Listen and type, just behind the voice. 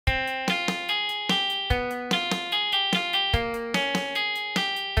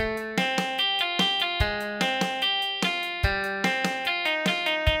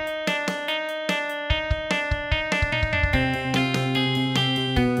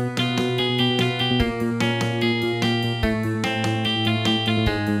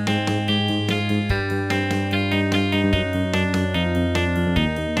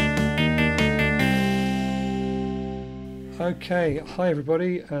Okay, hi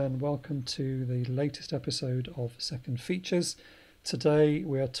everybody, and welcome to the latest episode of Second Features. Today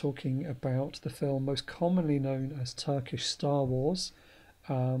we are talking about the film most commonly known as Turkish Star Wars.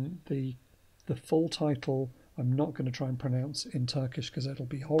 The full title I'm not going to try and pronounce in Turkish because it'll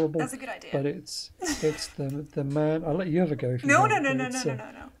be horrible. That's a good idea. But it's the man. I'll let you have a go if you No. want.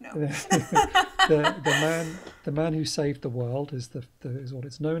 The man who saved the world is what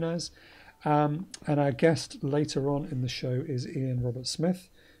it's known as. And our guest later on in the show is Iain Robert Smith,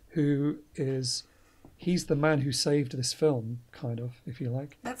 he's the man who saved this film, kind of, if you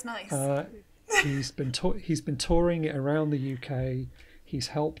like. That's nice. He's been touring it around the UK. He's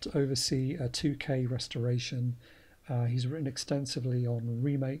helped oversee a 2K restoration. He's written extensively on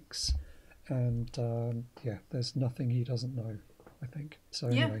remakes, and there's nothing he doesn't know, I think. So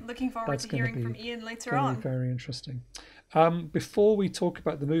anyway, looking forward to hearing from Iain later on. Very interesting. Before we talk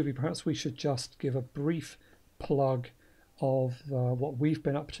about the movie, perhaps we should just give a brief plug of what we've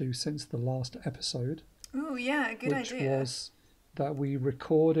been up to since the last episode. Ooh, yeah, good idea. Which was that we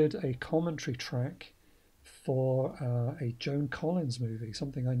recorded a commentary track for a Joan Collins movie,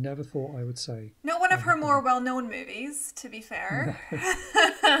 something I never thought I would say. Not one of her more well-known movies, to be fair.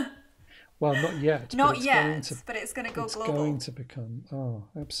 Well, not yet. But it's going to go global. It's going to become. Oh,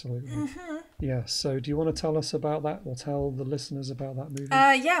 absolutely. Mm-hmm. Yeah. So, do you want to tell us about that, or tell the listeners about that movie?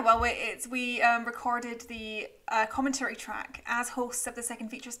 We recorded the commentary track as hosts of the Second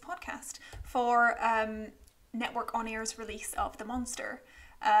Features podcast for Network On Air's release of The Monster.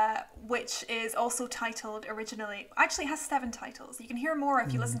 Which is also titled originally, actually it has 7 titles. You can hear more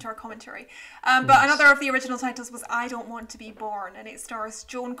if you listen to our commentary. But another of the original titles was I Don't Want to Be Born, and it stars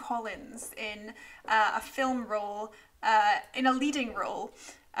Joan Collins in a film role, in a leading role.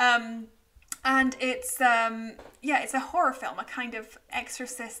 And it's a horror film, a kind of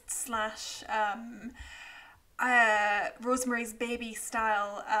Exorcist / Rosemary's Baby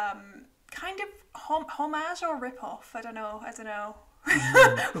style, kind of homage or rip-off. I don't know.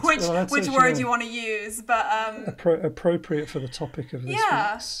 Which word you want to use, but appropriate for the topic of this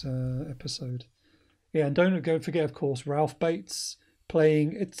week's episode. Yeah, and don't forget, of course, Ralph Bates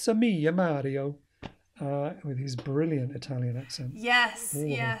playing "It's a Me, a Mario" with his brilliant Italian accent. Yes,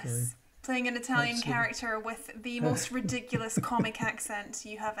 playing an Italian character with the most ridiculous comic accent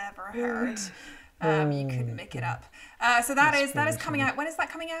you have ever heard. You couldn't make it up. So that is coming out. When is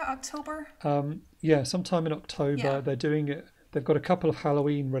that coming out? October? Sometime in October. Yeah. They're doing it. They've got a couple of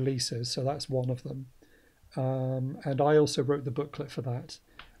Halloween releases, so that's one of them. And I also wrote the booklet for that,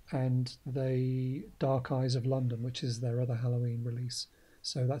 and the Dark Eyes of London, which is their other Halloween release.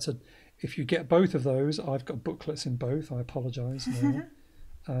 So if you get both of those, I've got booklets in both. I apologise for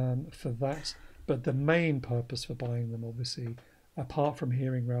that. But the main purpose for buying them, obviously, apart from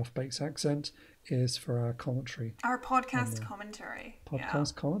hearing Ralph Bates' accent, is for our commentary. Our podcast commentary.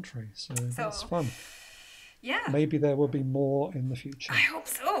 Commentary. So that's fun. Yeah. Maybe there will be more in the future. I hope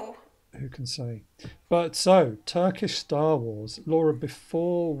so. Who can say? But so, Turkish Star Wars. Laura,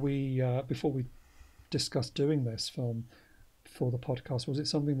 before we discussed doing this film for the podcast, was it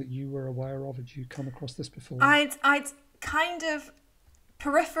something that you were aware of? Had you come across this before? I'd kind of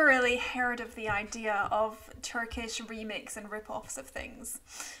peripherally heard of the idea of Turkish remakes and rip-offs of things.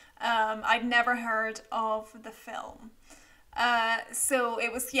 I'd never heard of the film. So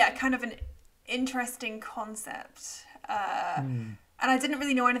it was, kind of an interesting concept, and I didn't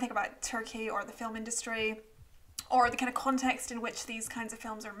really know anything about Turkey or the film industry or the kind of context in which these kinds of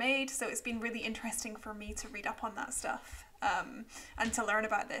films are made, so it's been really interesting for me to read up on that stuff and to learn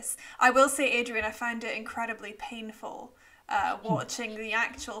about this. I will say, Adrian, I found it incredibly painful watching the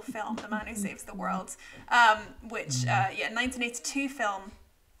actual film The Man Who Saves the World, which 1982 film,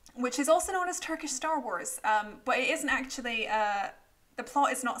 which is also known as Turkish Star Wars, but it isn't actually the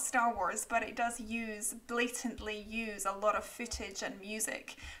plot is not Star Wars, but it does blatantly use a lot of footage and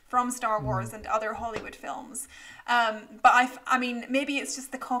music from Star Wars and other Hollywood films. But I mean, maybe it's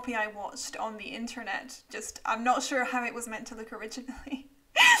just the copy I watched on the internet. I'm not sure how it was meant to look originally.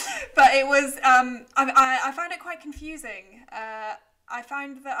 But it was, I found it quite confusing. I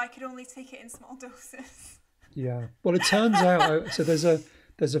found that I could only take it in small doses. Yeah. Well, it turns out, so there's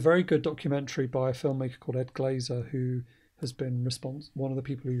a very good documentary by a filmmaker called Ed Glaser, who has been one of the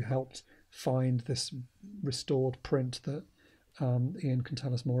people who helped find this restored print that Iain can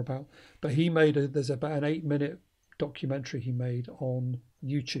tell us more about. But there's about an 8-minute documentary he made on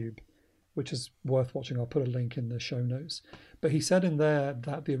YouTube, which is worth watching. I'll put a link in the show notes. But he said in there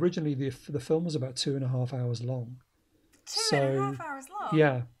that originally the film was about 2.5 hours long. 2.5 hours long?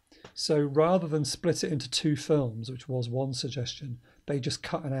 Yeah. So rather than split it into 2 films, which was one suggestion, they just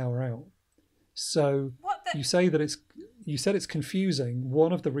cut an hour out. So you say that it's you said it's confusing.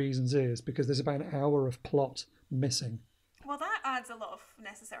 One of the reasons is because there's about an hour of plot missing. Well, that adds a lot of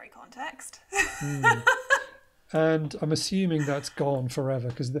necessary context. And I'm assuming that's gone forever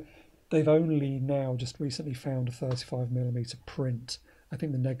because they've only now just recently found a 35mm print. I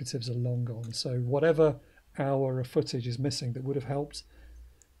think the negatives are long gone. So whatever hour of footage is missing that would have helped.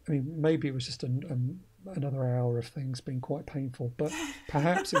 I mean, maybe it was just another hour of things being quite painful, but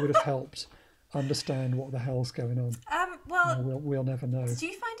perhaps it would have helped understand what the hell's going on. We'll never know. Do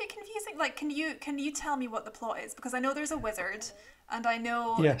you find it confusing? Like, can you tell me what the plot is? Because I know there's a wizard, and I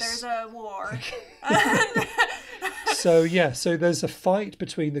know there's a war. So there's a fight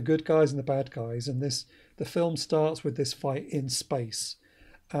between the good guys and the bad guys, and the film starts with this fight in space.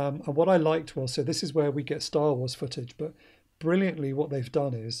 And what I liked was, so this is where we get Star Wars footage, but brilliantly what they've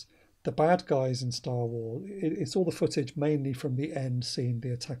done is the bad guys in Star Wars, it's all the footage mainly from the end scene,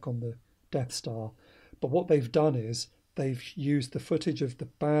 the attack on the Death Star. But what they've done is they've used the footage of the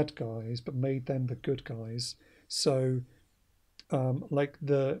bad guys but made them the good guys. So like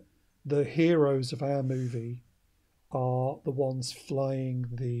the heroes of our movie are the ones flying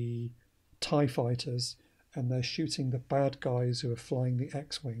the TIE fighters, and they're shooting the bad guys who are flying the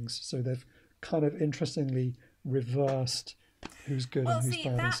X-Wings. So they've kind of interestingly reversed who's good and who's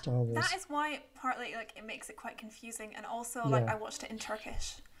bad in Star Wars. That is why partly like it makes it quite confusing, and also like I watched it in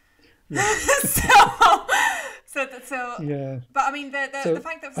Turkish. Yeah. so yeah. But I mean the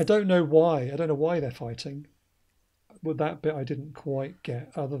fact that I don't know why they're fighting. Well, that bit I didn't quite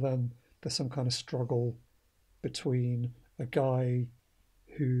get, other than there's some kind of struggle between a guy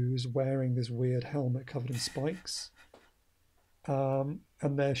who's wearing this weird helmet covered in spikes, and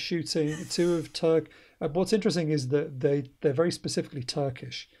they're shooting two of what's interesting is that they're very specifically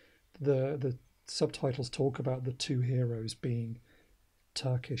Turkish. The subtitles talk about the two heroes being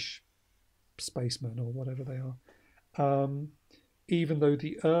Turkish spacemen or whatever they are, even though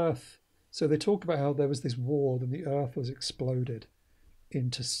the Earth, so they talk about how there was this war and the Earth was exploded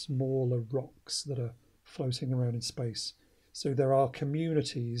into smaller rocks that are floating around in space. So there are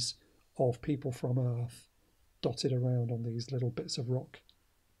communities of people from Earth dotted around on these little bits of rock,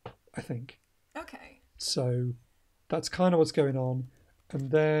 I think. Okay. So that's kind of what's going on.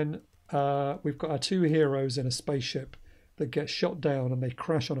 And then we've got our two heroes in a spaceship that get shot down, and they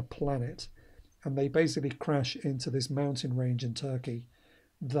crash on a planet. And they basically crash into this mountain range in Turkey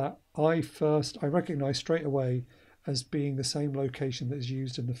that I recognised straight away as being the same location that is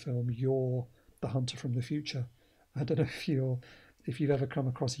used in the film You're the Hunter from the Future. I don't know if you've ever come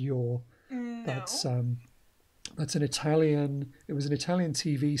across You're. No. That's an Italian. It was an Italian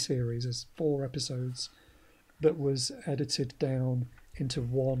TV series. There's 4 episodes that was edited down into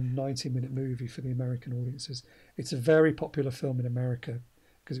one 90-minute movie for the American audiences. It's a very popular film in America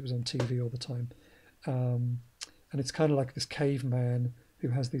because it was on TV all the time, and it's kind of like this caveman who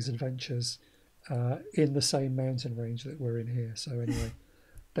has these adventures in the same mountain range that we're in here. So anyway,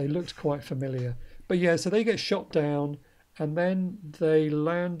 they looked quite familiar. But yeah, so they get shot down, and then they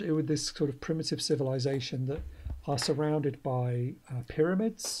land with this sort of primitive civilization that are surrounded by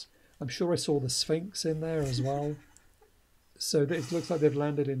pyramids. I'm sure I saw the Sphinx in there as well. So it looks like they've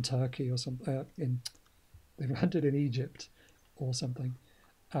landed in Turkey or something. They've landed in Egypt or something,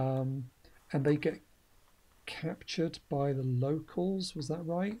 and they get captured by the locals. Was that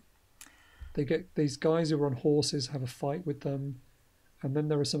right? They get these guys who are on horses, have a fight with them, and then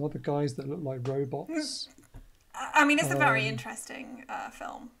there are some other guys that look like robots. I mean, it's a very interesting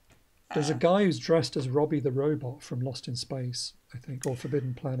film. There's a guy who's dressed as Robbie the Robot from Lost in Space, I think, or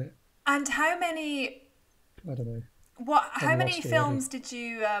Forbidden Planet. And how many? I don't know. How many films did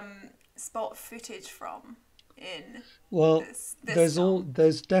you spot footage from in? Well, this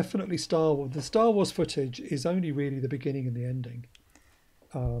there's definitely Star Wars. The Star Wars footage is only really the beginning and the ending,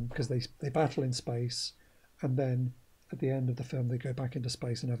 because they battle in space, and then at the end of the film they go back into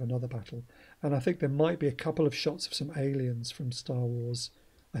space and have another battle. And I think there might be a couple of shots of some aliens from Star Wars.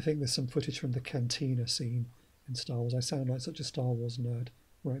 I think there's some footage from the cantina scene in Star Wars. I sound like such a Star Wars nerd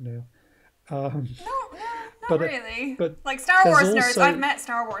right now. Not really. But like Star Wars nerds, I've met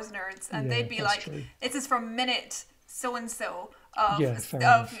Star Wars nerds, and they'd be like, true. "This is from minute so and so of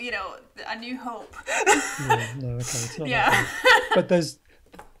A New Hope." Okay, it's not. Yeah. But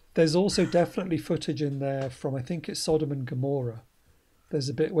there's also definitely footage in there from, I think it's Sodom and Gomorrah. There's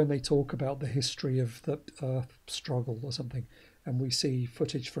a bit when they talk about the history of the Earth struggle or something, and we see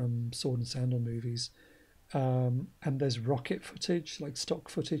footage from Sword and Sandal movies. And there's rocket footage, like stock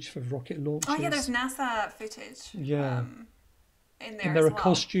footage for rocket launches. Oh yeah, there's NASA footage. Yeah, in there. And there are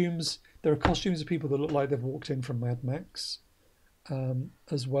costumes. There are costumes of people that look like they've walked in from Mad Max,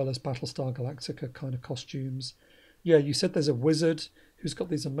 as well as Battlestar Galactica kind of costumes. yeah, you said there's a wizard who's got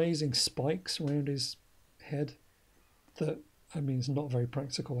these amazing spikes around his head that, I mean, is not very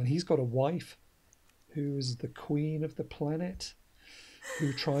practical. And he's got a wife who is the queen of the planet,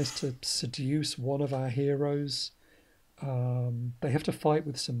 who tries to seduce one of our heroes. They have to fight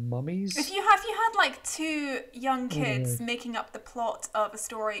with some mummies. If you had like two young kids making up the plot of a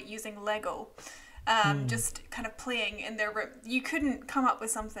story using Lego, just kind of playing in their room, you couldn't come up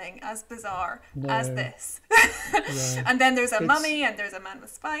with something as bizarre as this. Yeah. And then there's a mummy, and there's a man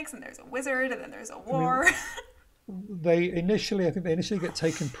with spikes, and there's a wizard, and then there's a war. I think they initially get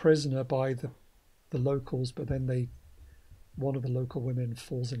taken prisoner by the locals, but then one of the local women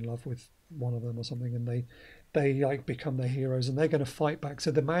falls in love with one of them or something, and they like become their heroes, and they're going to fight back.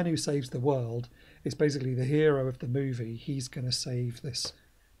 So the man who saves the world is basically the hero of the movie. He's going to save this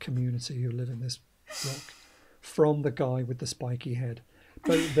community who live in this rock from the guy with the spiky head.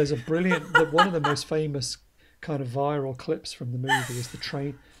 But there's a brilliant, one of the most famous kind of viral clips from the movie is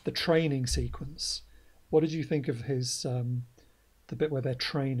the training sequence. What did you think of his the bit where they're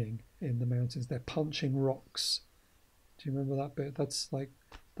training in the mountains? They're punching rocks. Do you remember that bit?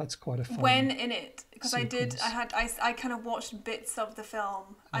 That's quite a fun when in it, because sequence. I kind of watched bits of the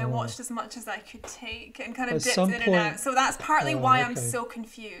film. I watched as much as I could take and kind of dipped in point, and out. So that's partly why I'm okay. so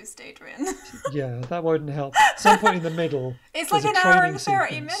confused, Adrian. Yeah, that wouldn't help. Some point in the middle. It's like an hour and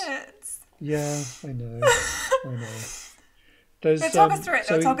 30 minutes. Yeah, I know. There's, talk us through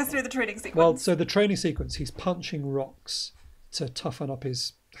it. Talk us through the training sequence. Well, so the training sequence, he's punching rocks to toughen up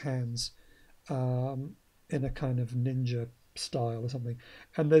his hands in a kind of ninja style or something.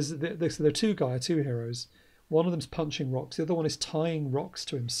 And there are two heroes. One of them's punching rocks. The other one is tying rocks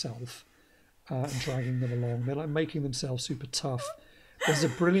to himself and dragging them along. They're like making themselves super tough. There's a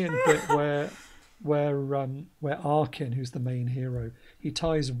brilliant bit where Arkin, who's the main hero, he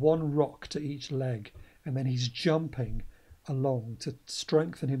ties one rock to each leg, and then he's jumping along to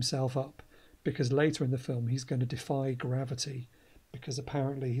strengthen himself up, because later in the film he's going to defy gravity, because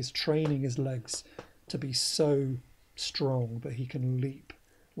apparently he's training his legs to be so strong that he can leap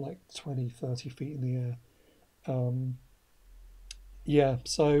like 20-30 feet in the air. Yeah,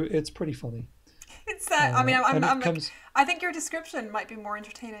 so it's pretty funny. It's I mean, I think your description might be more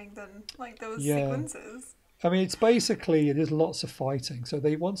entertaining than like those sequences. I mean, it's basically, it is lots of fighting. So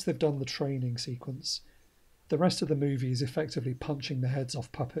once they've done the training sequence, the rest of the movie is effectively punching the heads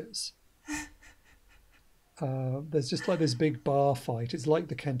off puppets. There's just like this big bar fight. It's like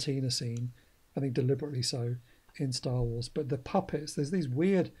the cantina scene, I think deliberately so, in Star Wars. But the puppets, there's these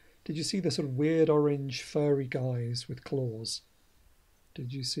weird, did you see the sort of weird orange furry guys with claws?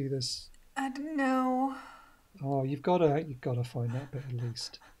 Did you see this? I don't know. Oh, you've got to find that bit at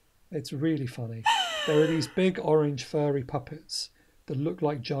least. It's really funny. There are these big orange furry puppets that look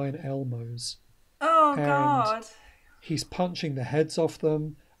like giant Elmos. Oh, God. He's punching the heads off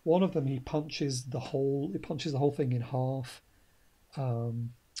them. One of them, he punches the whole thing in half.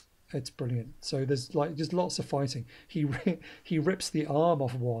 It's brilliant. So there's like just lots of fighting. He rips the arm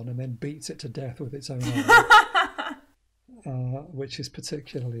off one and then beats it to death with its own arm, which is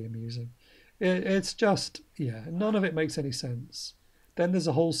particularly amusing. It's just, none of it makes any sense. Then there's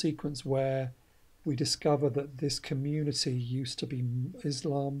a whole sequence where we discover that this community used to be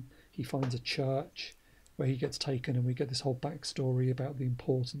Islam. He finds a church where he gets taken, and we get this whole backstory about the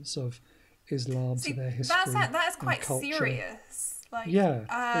importance of Islam to their history. That is quite serious. Like,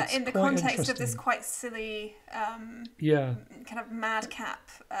 in the context of this quite silly, kind of madcap,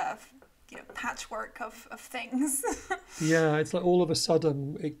 patchwork of things. Yeah, it's like all of a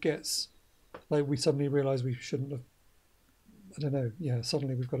sudden it gets like we suddenly realise we shouldn't have. I don't know. Yeah,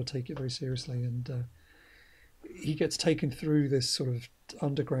 suddenly we've got to take it very seriously, and he gets taken through this sort of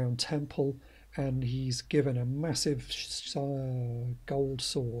underground temple, and he's given a massive gold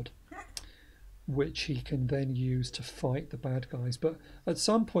sword, which he can then use to fight the bad guys. But at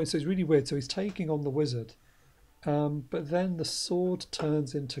some point, so it's really weird. So he's taking on the wizard, but then the sword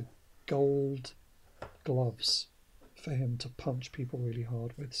turns into gold gloves for him to punch people really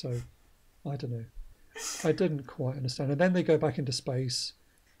hard with. So I don't know. I didn't quite understand. And then they go back into space,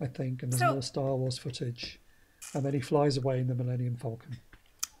 I think, and there's more Star Wars footage. And then he flies away in the Millennium Falcon.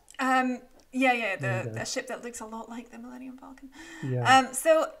 The ship that looks a lot like the Millennium Falcon. Yeah.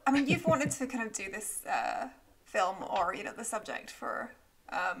 So, I mean, you've wanted to kind of do this film or, the subject for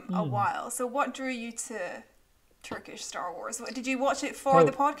a while. So what drew you to Turkish Star Wars? Did you watch it for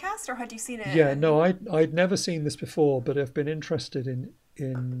the podcast, or had you seen it? Yeah, no, I'd never seen this before, but I've been interested in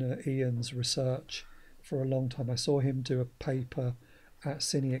Iain's research for a long time. I saw him do a paper at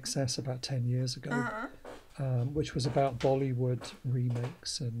Cine Access about 10 years ago, which was about Bollywood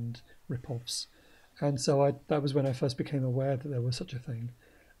remakes and rip-offs. And so that was when I first became aware that there was such a thing.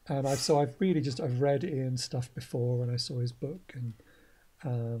 And I've read Iain's stuff before, and I saw his book,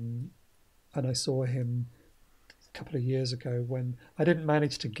 and I saw him a couple of years ago when I didn't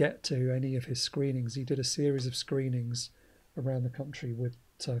manage to get to any of his screenings. He did a series of screenings around the country with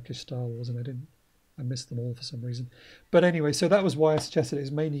Turkish Star Wars, and I missed them all for some reason. But anyway, so that was why I suggested it,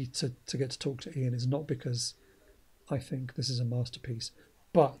 is mainly to get to talk to Iain. It's not because I think this is a masterpiece,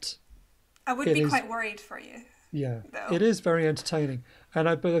 but I would be quite worried for you. Yeah, though. It is very entertaining,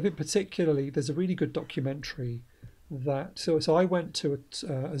 but I think particularly there's a really good documentary that. So I went to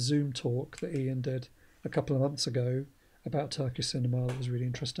a Zoom talk that Iain did a couple of months ago about Turkish cinema. That was really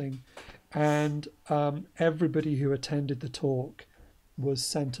interesting, and everybody who attended the talk was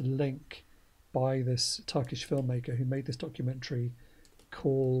sent a link by this Turkish filmmaker who made this documentary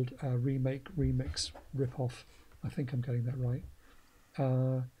called Remake, Remix, Ripoff. I think I'm getting that right.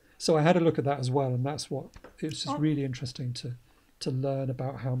 So I had a look at that as well, and it was just really interesting to learn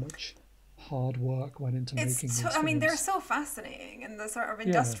about how much hard work went into making these films. I mean, they're so fascinating, and the sort of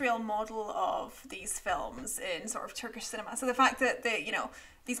industrial model of these films in sort of Turkish cinema. So the fact that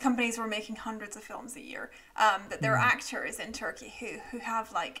these companies were making hundreds of films a year, that there are actors in Turkey who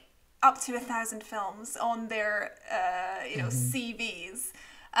have like up to 1,000 films on their CVs.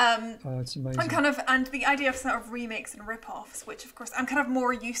 It's amazing. And the idea of sort of remakes and rip-offs, which of course I'm kind of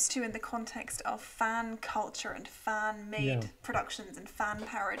more used to in the context of fan culture and fan-made productions and fan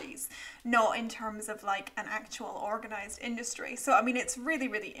parodies, not in terms of like an actual organised industry. So I mean, it's really,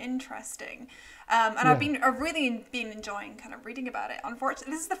 really interesting. I've really been enjoying kind of reading about it.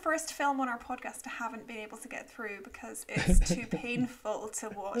 Unfortunately, this is the first film on our podcast I haven't been able to get through because it's too painful to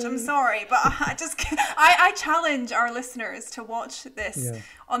watch. I'm sorry, but I challenge our listeners to watch this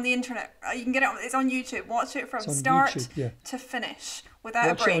on the internet. You can get it. It's on YouTube. Watch it from start to finish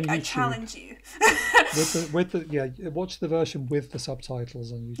without a break. I challenge you. Watch the version with the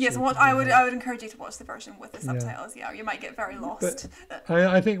subtitles on YouTube. Yes, I would encourage you to watch the version with the subtitles. Yeah, you might get very lost. But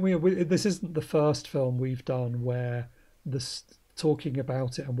I think this isn't the first film we've done where this talking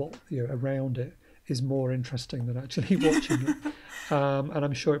about it and what around it is more interesting than actually watching it. And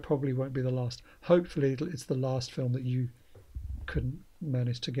I'm sure it probably won't be the last. Hopefully, it's the last film that you couldn't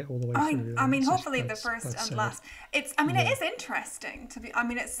manage to get all the way through. I mean, hopefully the first and last. It is interesting to be. I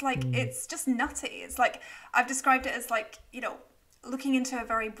mean, it's like it's just nutty. It's like I've described it as like looking into a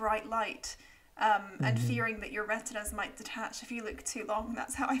very bright light. And fearing that your retinas might detach if you look too long.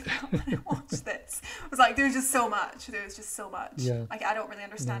 That's how I felt when I watched this. It was like there's just so much. Yeah. Like I don't really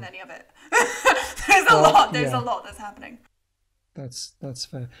understand any of it. There's a lot that's happening. That's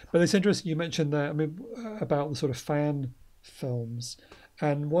fair. But it's interesting you mentioned that. I mean, about the sort of fan films.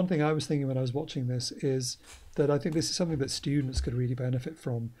 And one thing I was thinking when I was watching this is that I think this is something that students could really benefit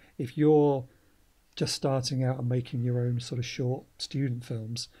from. If you're just starting out and making your own sort of short student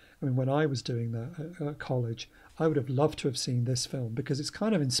films. I mean, when I was doing that at college, I would have loved to have seen this film because it's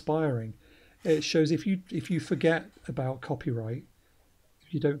kind of inspiring. It shows if you forget about copyright,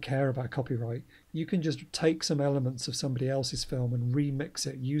 if you don't care about copyright, you can just take some elements of somebody else's film and remix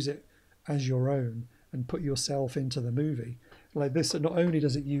it, use it as your own, and put yourself into the movie. Like this, not only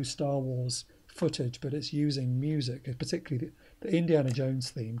does it use Star Wars footage, but it's using music, particularly the Indiana Jones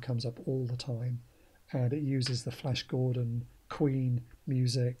theme comes up all the time. And it uses the Flash Gordon, Queen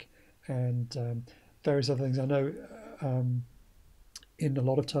music, and various other things. I know in a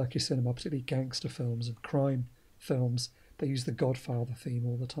lot of Turkish cinema, particularly gangster films and crime films, they use the Godfather theme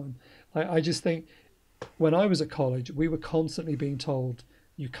all the time. I just think when I was at college, we were constantly being told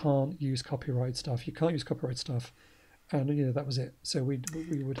you can't use copyright stuff. You can't use copyright stuff, and that was it. So we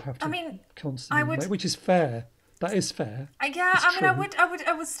would have to constantly, which is fair. That is fair.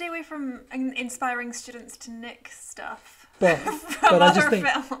 I would stay away from inspiring students to nick stuff. But I just think,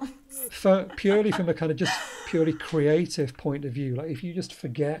 films. Purely from a kind of just purely creative point of view, like if you just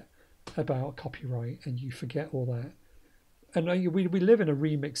forget about copyright and you forget all that, and we live in a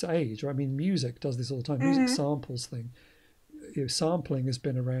remix age. Right? I mean, music does this all the time. Music samples thing. Sampling has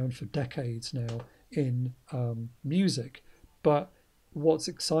been around for decades now in music, but what's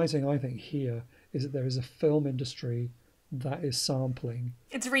exciting, I think, here is that there is a film industry that is sampling.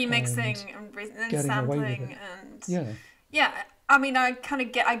 It's remixing and sampling and yeah. I mean, I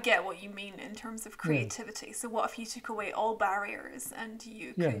get what you mean in terms of creativity. Yeah. So what if you took away all barriers and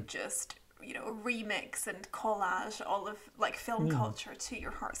you could just remix and collage all of like film culture to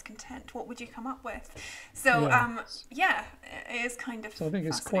your heart's content? What would you come up with? So it is kind of. So I think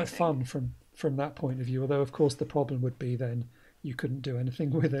it's quite fun from that point of view. Although of course the problem would be then you couldn't do anything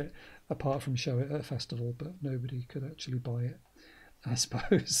with it apart from show it at a festival, but nobody could actually buy it. I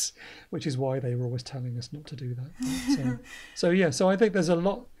suppose, which is why they were always telling us not to do that. So I think there's a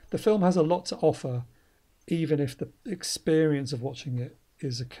lot. The film has a lot to offer, even if the experience of watching it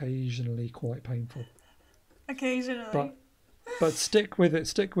is occasionally quite painful. Occasionally. But stick with it.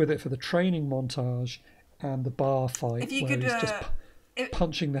 Stick with it for the training montage and the bar fight, if you where could, he's just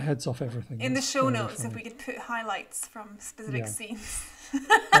punching the heads off everything. In the show notes, if we could put highlights from specific scenes.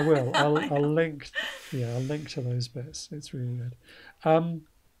 I will. I'll link. Yeah, I'll link to those bits. It's really good.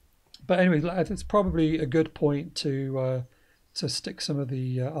 But anyway, it's probably a good point to stick some of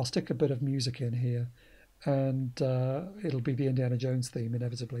the. I'll stick a bit of music in here, and it'll be the Indiana Jones theme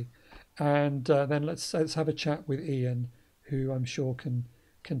inevitably, and then let's have a chat with Iain, who I'm sure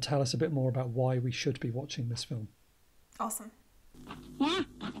can tell us a bit more about why we should be watching this film. Awesome. Yeah.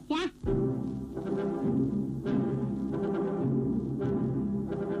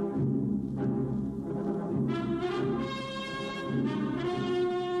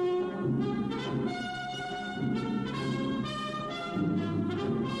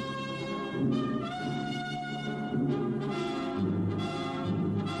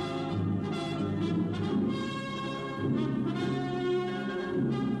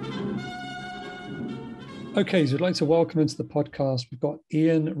 Okay, so I'd like to welcome into the podcast, we've got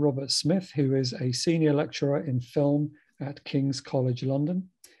Iain Robert Smith, who is a senior lecturer in film at King's College London,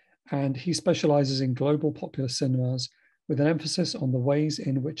 and he specialises in global popular cinemas with an emphasis on the ways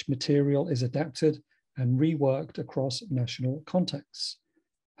in which material is adapted and reworked across national contexts.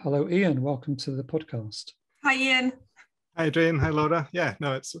 Hello, Iain. Welcome to the podcast. Hi, Iain. Hi, Adrian. Hi, Laura. Yeah,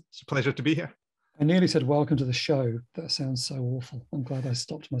 no, it's a pleasure to be here. I nearly said welcome to the show. That sounds so awful. I'm glad I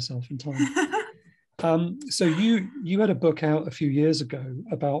stopped myself in time. So you had a book out a few years ago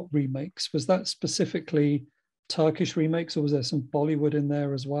about remakes. Was that specifically Turkish remakes, or was there some Bollywood in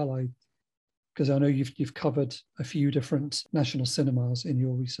there as well? Because I know you've covered a few different national cinemas in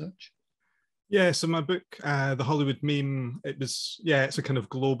your research. Yeah, so my book, The Hollywood Meme, it's a kind of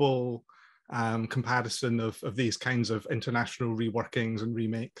global comparison of these kinds of international reworkings and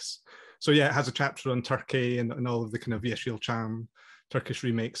remakes. So yeah, it has a chapter on Turkey and all of the kind of Yeşilçam Turkish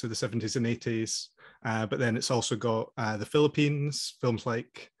remakes of the 70s and 80s. But then it's also got the Philippines, films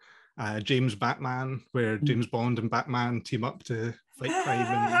like James Batman, where James Bond and Batman team up to fight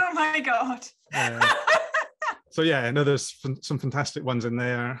crime. Oh my God. So yeah, I know there's some fantastic ones in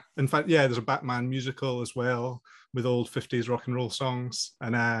there. In fact, yeah, there's a Batman musical as well with old 50s rock and roll songs.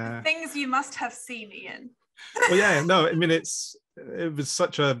 And things you must have seen, Iain. Well, yeah, no, I mean, it was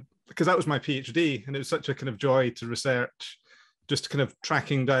such because that was my PhD, and it was such a kind of joy to research, just kind of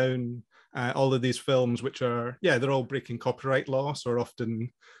tracking down all of these films, which are, they're all breaking copyright law, so are often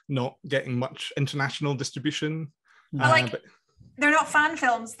not getting much international distribution. But they're not fan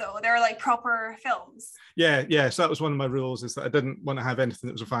films, though. They're like proper films. Yeah. So that was one of my rules, is that I didn't want to have anything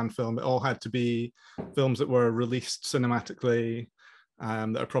that was a fan film. It all had to be films that were released cinematically,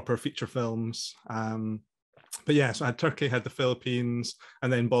 that are proper feature films. But yeah, so I had Turkey, had the Philippines,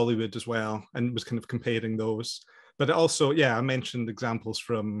 and then Bollywood as well, and was kind of comparing those. But it also, I mentioned examples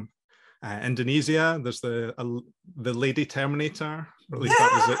from Indonesia. There's the Lady Terminator, or at least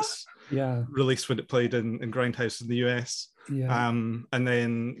that was its release when it played in Grindhouse in the US. And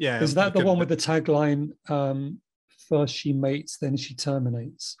then is that the one with the tagline, first she mates, then she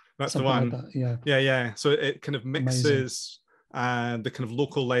terminates? That's something the one. Like that. Yeah. So it kind of mixes the kind of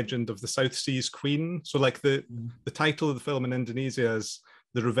local legend of the South Seas Queen. So like the title of the film in Indonesia is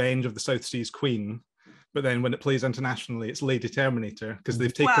The Revenge of the South Seas Queen. But then when it plays internationally, it's Lady Terminator, because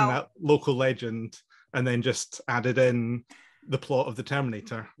they've taken that local legend and then just added in the plot of the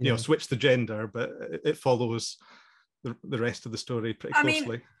Terminator. You know, switched the gender, but it follows the rest of the story pretty closely. I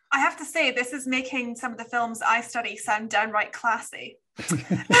mean, I have to say, this is making some of the films I study sound downright classy.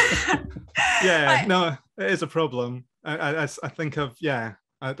 No, it is a problem. I think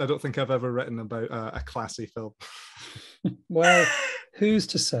I don't think I've ever written about a classy film. Well, who's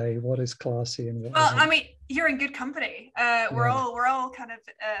to say what is classy and what isn't? I mean, you're in good company. We're all kind of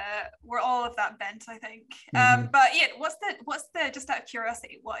we're all of that bent, I think. But yeah, what's the just out of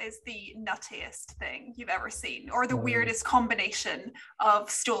curiosity, what is the nuttiest thing you've ever seen, or the weirdest combination of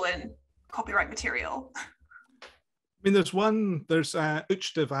stolen copyright material? I mean, there's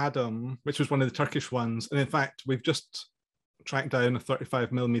Uchtiv Adam, which was one of the Turkish ones, and in fact, we've just tracked down a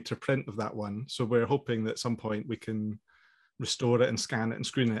 35mm print of that one, so we're hoping that at some point we can restore it and scan it and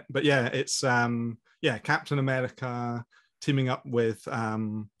screen it. But yeah, it's Captain America teaming up with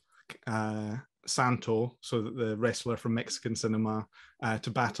Santo, so the wrestler from Mexican cinema, to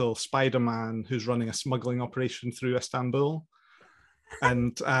battle Spider-Man, who's running a smuggling operation through Istanbul.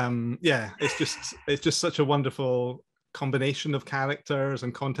 And it's just such a wonderful combination of characters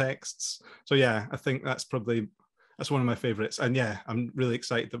and contexts. So yeah, I think that's one of my favorites. And yeah, I'm really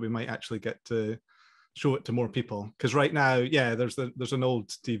excited that we might actually get to show it to more people, because right now, yeah, there's an old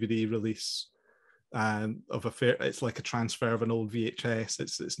DVD release of it's like a transfer of an old VHS.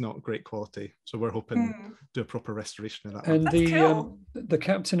 It's not great quality, so we're hoping to do a proper restoration of that. And cool. The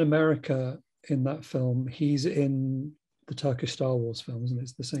Captain America in that film, he's in the Turkish Star Wars film, isn't it?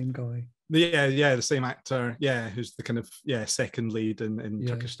 It's the same guy. Yeah, the same actor. Yeah, who's the kind of second lead in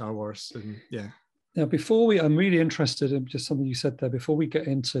Turkish Star Wars, and yeah. Now, I'm really interested in just something you said there. Before we get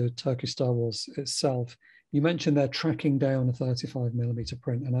into Turkish Star Wars itself, you mentioned they're tracking down a 35mm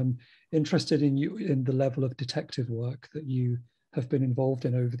print, and I'm interested in the level of detective work that you have been involved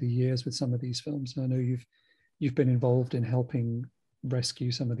in over the years with some of these films. I know you've been involved in helping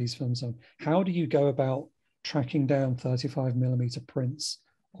rescue some of these films. How do you go about tracking down 35mm prints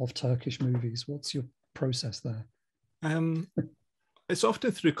of Turkish movies? What's your process there? It's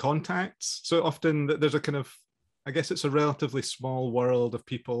often through contacts. So often there's a kind of, I guess it's a relatively small world of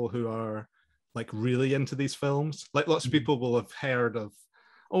people who are like really into these films. Like lots of people will have heard of,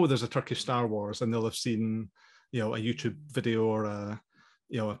 oh, there's a Turkish Star Wars, and they'll have seen, a YouTube video or a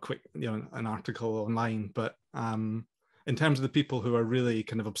quick, an article online. But in terms of the people who are really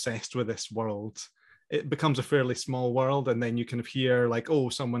kind of obsessed with this world, it becomes a fairly small world, and then you kind of hear like, oh,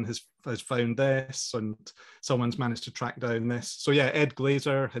 someone has found this, and someone's managed to track down this. So yeah, Ed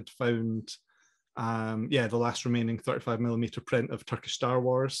Glaser had found the last remaining 35mm print of Turkish Star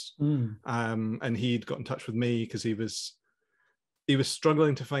Wars, and he'd got in touch with me because he was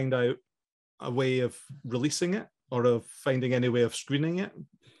struggling to find out a way of releasing it or of finding any way of screening it,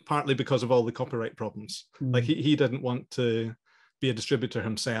 partly because of all the copyright problems. Like he didn't want to be a distributor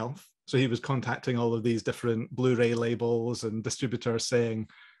himself. So he was contacting all of these different Blu-ray labels and distributors saying,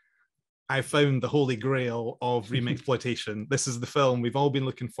 I found the holy grail of exploitation. This is the film we've all been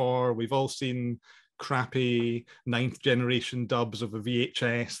looking for. We've all seen crappy 9th generation dubs of a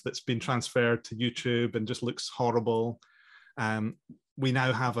VHS that's been transferred to YouTube and just looks horrible. We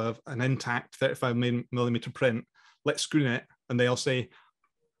now have an intact 35mm print. Let's screen it. And they all say,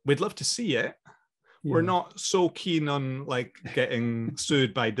 we'd love to see it. We're not so keen on like getting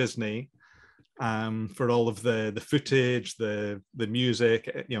sued by Disney for all of the footage, the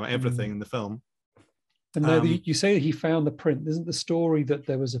music, everything in the film. And now you say that he found the print. Isn't the story that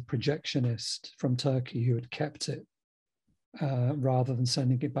there was a projectionist from Turkey who had kept it rather than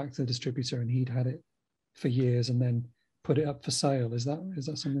sending it back to the distributor, and he'd had it for years and then put it up for sale? Is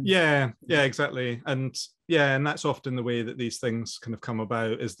that something? Yeah, exactly. And that's often the way that these things kind of come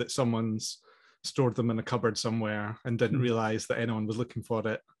about, is that someone's stored them in a cupboard somewhere and didn't realize that anyone was looking for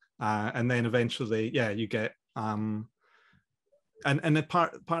it, and then eventually you get and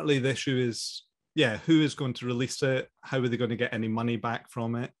partly the issue is who is going to release it, how are they going to get any money back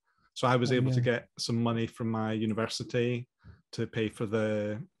from it. So I was able to get some money from my university to pay for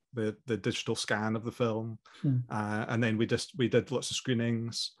the digital scan of the film, and then we did lots of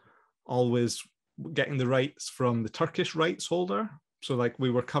screenings, always getting the rights from the Turkish rights holder. So like we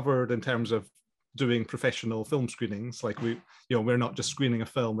were covered in terms of doing professional film screenings. Like we're not just screening a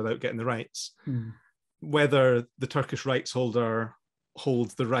film without getting the rights. Whether the Turkish rights holder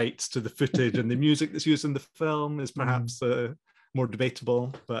holds the rights to the footage and the music that's used in the film is perhaps more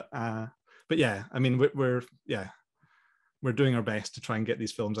debatable. But yeah, I mean we're doing our best to try and get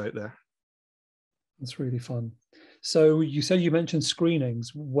these films out there. That's really fun. So you mentioned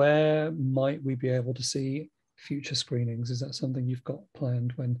screenings. Where might we be able to see future screenings? Is that something you've got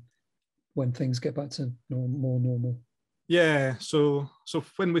planned when things get back to more normal? Yeah, so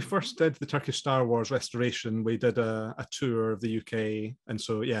when we first did the Turkish Star Wars restoration, we did a tour of the UK, and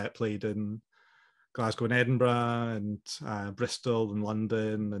so it played in Glasgow and Edinburgh and Bristol and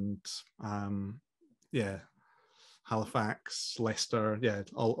London and Halifax, Leicester,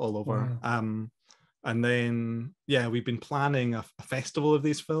 all over. Wow. And then we've been planning a festival of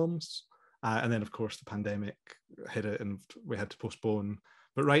these films, and then of course the pandemic hit it and we had to postpone.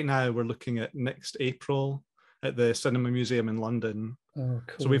 But right now we're looking at next April at the Cinema Museum in London. Oh,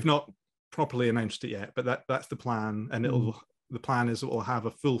 cool. So we've not properly announced it yet, but that's the plan. And the plan is it will have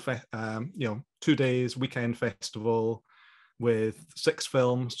a full 2 days weekend festival with 6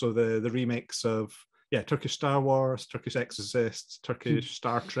 films. So the remakes of Turkish Star Wars, Turkish Exorcist, Turkish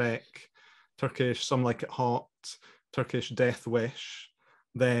Star Trek, Turkish Some Like It Hot, Turkish Death Wish,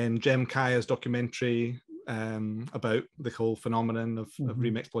 then Jem Kaya's documentary about the whole phenomenon of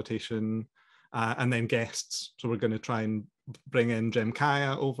remake exploitation, and then guests. So we're going to try and bring in Jem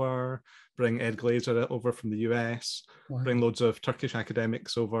Kaya over, bring Ed Glaser over from the US, bring loads of Turkish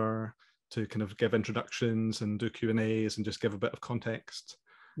academics over, to kind of give introductions and do Q&As and just give a bit of context.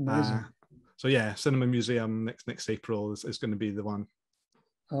 So yeah, Cinema Museum next April is going to be the one.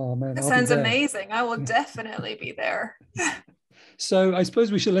 Oh man, that sounds amazing. I will definitely be there. So I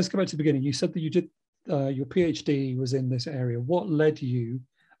suppose let's go back to the beginning. You said that you did your PhD was in this area. What led you?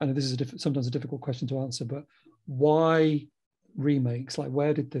 I know this is sometimes a difficult question to answer, but why remakes? Like,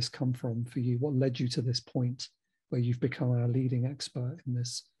 where did this come from for you? What led you to this point where you've become a leading expert in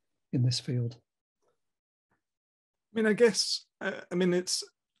this field? I mean, I guess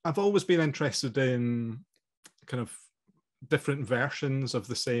I've always been interested in kind of different versions of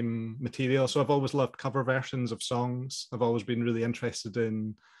the same material. So I've always loved cover versions of songs. I've always been really interested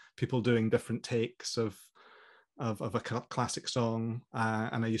in people doing different takes of a classic song.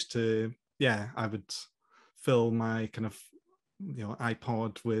 And I used to, I would fill my kind of,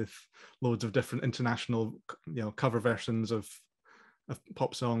 iPod with loads of different international, cover versions of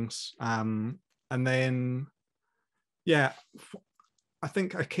pop songs. And then, I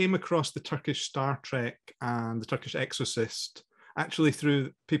think I came across the Turkish Star Trek and the Turkish Exorcist actually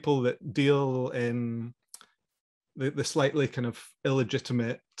through people that deal in the slightly kind of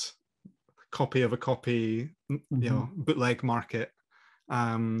illegitimate copy of a copy, bootleg market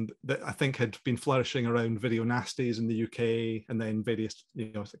that I think had been flourishing around video nasties in the UK, and then various,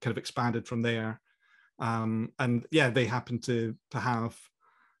 kind of expanded from there. And they happened to have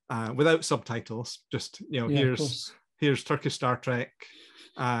without subtitles, just here's Turkish Star Trek,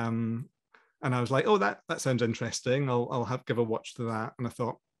 and I was like, oh, that sounds interesting. I'll give a watch to that. And I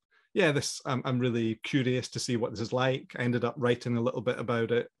thought, I'm really curious to see what this is like. I ended up writing a little bit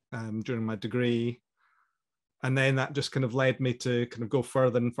about it during my degree, and then that just kind of led me to kind of go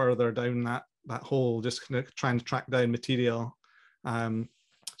further and further down that hole, just kind of trying to track down material. I've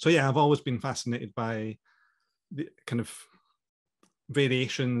always been fascinated by the kind of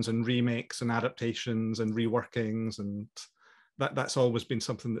variations and remakes and adaptations and reworkings, and that's always been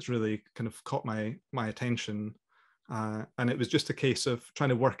something that's really kind of caught my attention. And it was just a case of trying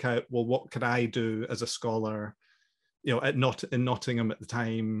to work out, well, what could I do as a scholar, in Nottingham at the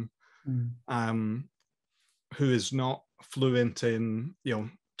time, who is not fluent in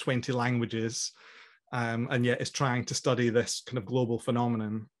 20 languages, and yet is trying to study this kind of global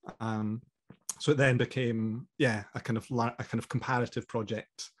phenomenon. So it then became, a kind of comparative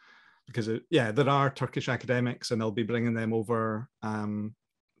project, because there are Turkish academics, and they'll be bringing them over to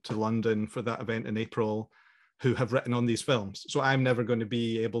London for that event in April, who have written on these films. So I'm never going to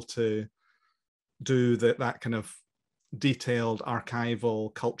be able to do that kind of detailed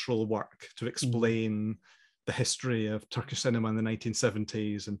archival cultural work to explain the history of Turkish cinema in the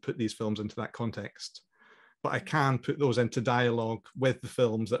 1970s and put these films into that context. But I can put those into dialogue with the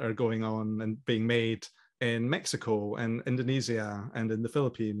films that are going on and being made in Mexico and Indonesia and in the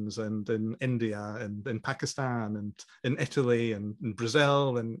Philippines and in India and in Pakistan and in Italy and in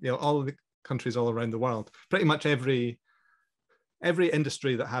Brazil and all of the countries all around the world. Pretty much every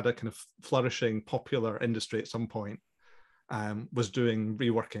industry that had a kind of flourishing popular industry at some point was doing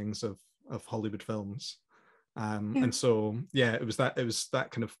reworkings of Hollywood films. And so it was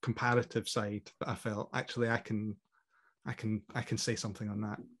that kind of comparative side that I felt, actually I can say something on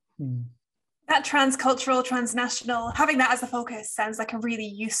that. That transcultural, transnational, having that as a focus sounds like a really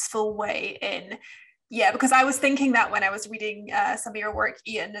useful way in. Because I was thinking that when I was reading some of your work,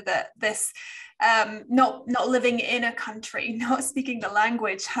 Iain, that this not living in a country, not speaking the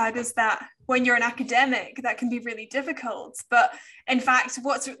language, how does that, when you're an academic, that can be really difficult. But in fact,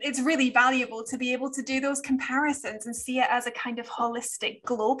 it's really valuable to be able to do those comparisons and see it as a kind of holistic,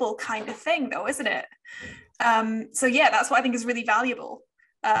 global kind of thing, though, isn't it? That's what I think is really valuable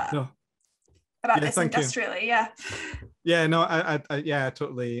about this industrially.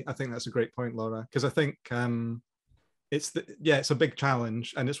 Totally. I think that's a great point, Laura, because I think it's a big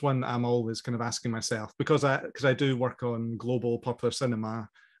challenge, and it's one I'm always kind of asking myself, because I do work on global popular cinema,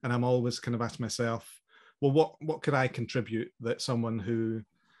 and I'm always kind of asking myself, well, what could I contribute that someone who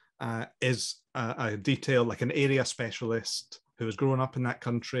is a detail, like an area specialist who has grown up in that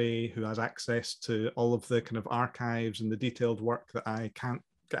country, who has access to all of the kind of archives and the detailed work that I can't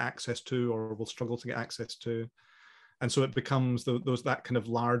get access to or will struggle to get access to. And so it becomes that kind of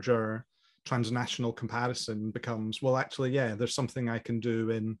larger transnational comparison becomes, well, actually, there's something I can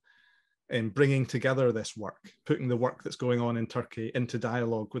do in bringing together this work, putting the work that's going on in Turkey into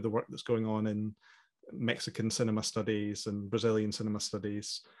dialogue with the work that's going on in Mexican cinema studies and Brazilian cinema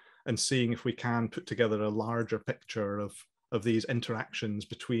studies, and seeing if we can put together a larger picture of these interactions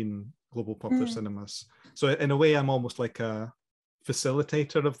between global popular cinemas. So in a way, I'm almost like a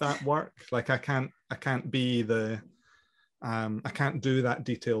facilitator of that work. Like I can't be the I can't do that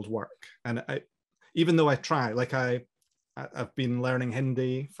detailed work. And even though I try, like I've been learning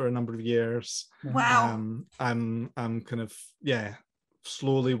Hindi for a number of years. Wow. I'm kind of,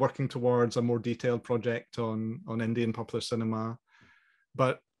 slowly working towards a more detailed project on Indian popular cinema.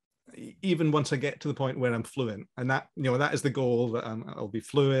 But even once I get to the point where I'm fluent, and that, that is the goal, that I'll be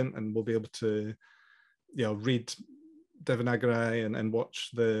fluent and we'll be able to, read Devanagari and watch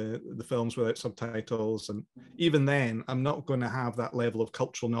the films without subtitles. And even then, I'm not going to have that level of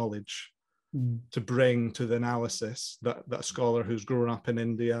cultural knowledge to bring to the analysis that a scholar who's grown up in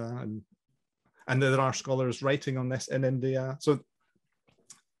India, and there are scholars writing on this in India. So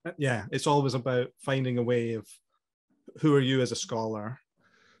it's always about finding a way of, who are you as a scholar?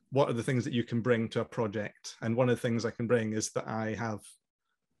 What are the things that you can bring to a project? And one of the things I can bring is that I have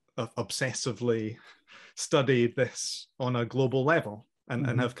obsessively studied this on a global level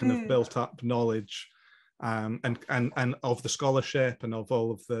and have kind of built up knowledge and of the scholarship and of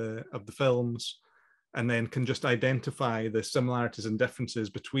all of the films, and then can just identify the similarities and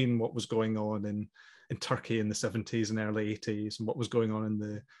differences between what was going on in Turkey in the 70s and early 80s, and what was going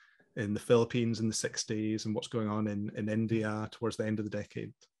on in the Philippines in the 60s, and what's going on in India towards the end of the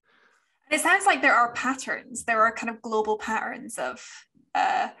decade. It sounds like there are patterns. There are kind of global patterns of,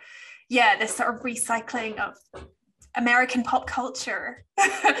 this sort of recycling of American pop culture.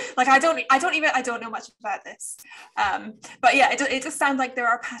 Like I don't know much about this, but it just sounds like there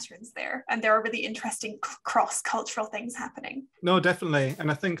are patterns there, and there are really interesting cross-cultural things happening. No, definitely,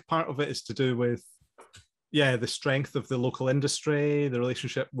 and I think part of it is to do with the strength of the local industry, the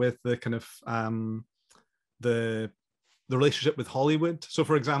relationship with the kind of the relationship with Hollywood. So,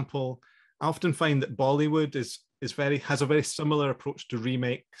 for example, I often find that Bollywood has a very similar approach to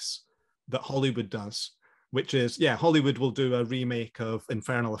remakes that Hollywood does, which is, Hollywood will do a remake of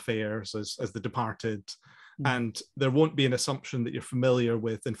Infernal Affairs as The Departed, and there won't be an assumption that you're familiar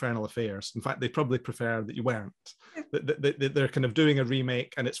with Infernal Affairs. In fact, they probably prefer that you weren't. They're kind of doing a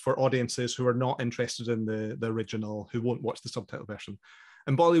remake, and it's for audiences who are not interested in the original, who won't watch the subtitle version.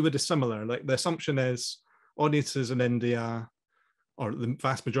 And Bollywood is similar. Like, the assumption is audiences in India, or the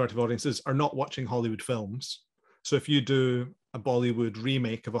vast majority of audiences, are not watching Hollywood films. So if you do a Bollywood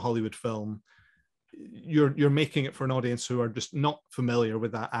remake of a Hollywood film, you're making it for an audience who are just not familiar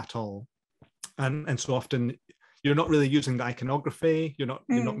with that at all. And so often you're not really using the iconography, you're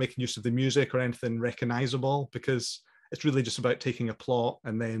not making use of the music or anything recognizable, because it's really just about taking a plot,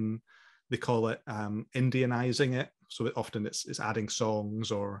 and then they call it Indianizing it. So often it's adding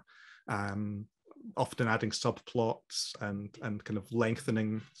songs, or often adding subplots and kind of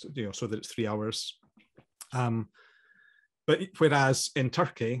lengthening, so that it's 3 hours. But whereas in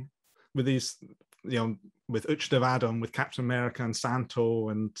Turkey, with these, with Uchdev Adam, with Captain America and Santo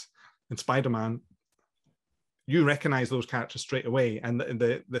and Spider-Man, you recognize those characters straight away. And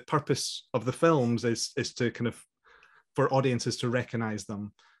the purpose of the films is to kind of, for audiences to recognize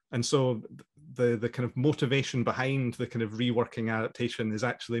them. And so the kind of motivation behind the kind of reworking adaptation is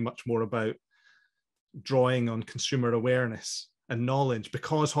actually much more about drawing on consumer awareness and knowledge.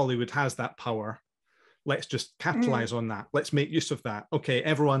 Because Hollywood has that power, let's just capitalize on that. Let's make use of that. Okay,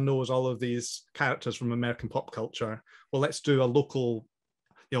 everyone knows all of these characters from American pop culture. Well, let's do a local,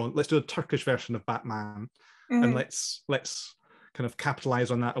 let's do a Turkish version of Batman, and let's kind of capitalize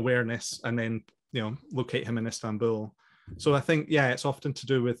on that awareness, and then locate him in Istanbul. So I think it's often to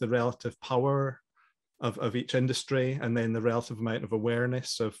do with the relative power of each industry, and then the relative amount of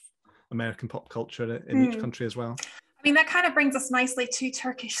awareness of American pop culture in each country as well. I mean, that kind of brings us nicely to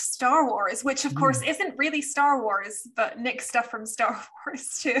Turkish Star Wars, which of course isn't really Star Wars, but nicks stuff from Star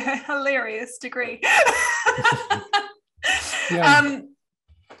Wars to a hilarious degree.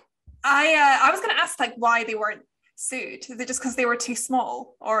 I was going to ask, like, why they weren't sued. Is it just because they were too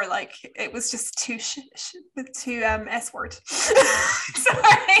small, or like it was just too S word? Sorry,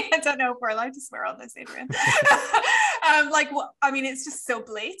 I don't know if we're allowed to swear on this, Adrian. It's just so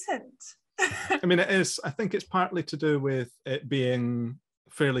blatant. I mean, it is. I think it's partly to do with it being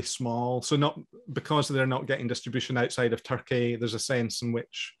fairly small. So not because they're not getting distribution outside of Turkey, there's a sense in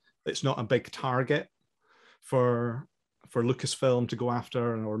which it's not a big target for Lucasfilm to go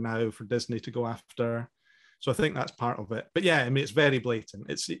after, or now for Disney to go after. So I think that's part of it. But it's very blatant.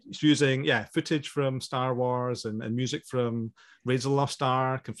 It's using footage from Star Wars and music from Raiders of the Lost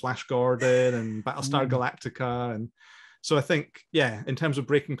Ark and Flash Gordon and Battlestar Galactica. And so I think, in terms of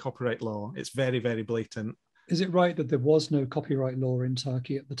breaking copyright law, it's very, very blatant. Is it right that there was no copyright law in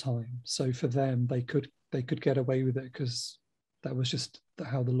Turkey at the time? So for them, they could get away with it because that was just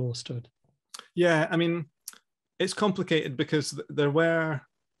how the law stood? Yeah, I mean, it's complicated because there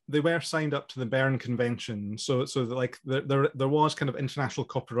they were signed up to the Berne Convention, so like there was kind of international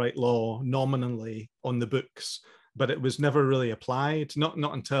copyright law nominally on the books, but it was never really applied. Not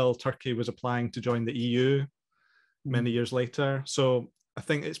until Turkey was applying to join the EU many years later. So I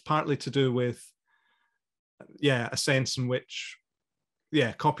think it's partly to do with a sense in which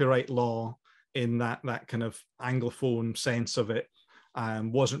copyright law in that kind of Anglophone sense of it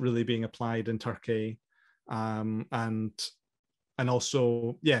wasn't really being applied in Turkey, and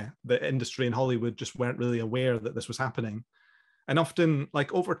also, the industry in Hollywood just weren't really aware that this was happening. And often,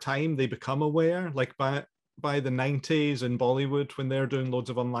 like over time, they become aware. Like by the 90s in Bollywood, when they're doing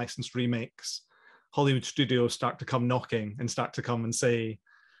loads of unlicensed remakes, Hollywood studios start to come knocking and start to come and say,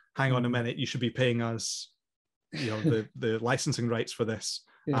 hang on a minute, you should be paying us, the licensing rights for this.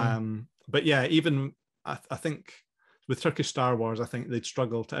 Yeah. But even I think with Turkish Star Wars, I think they'd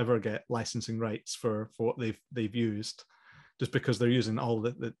struggle to ever get licensing rights for what they've used, just because they're using all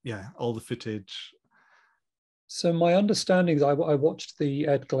the footage. So my understanding is I watched the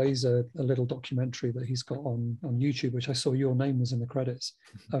Ed Glaser, a little documentary that he's got on YouTube, which I saw your name was in the credits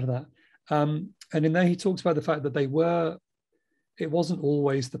of that. And in there he talks about the fact that it wasn't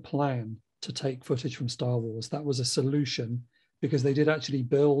always the plan to take footage from Star Wars. That was a solution, because they did actually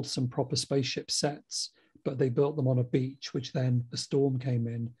build some proper spaceship sets, but they built them on a beach, which then a storm came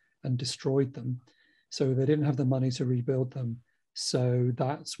in and destroyed them. So they didn't have the money to rebuild them. So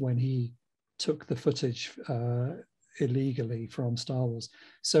that's when he took the footage illegally from Star Wars.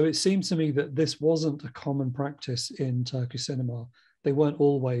 So it seems to me that this wasn't a common practice in Turkish cinema. They weren't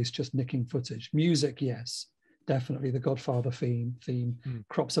always just nicking footage. Music, yes, definitely. The Godfather theme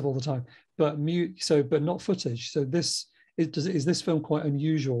crops up all the time, but not footage. So is this film quite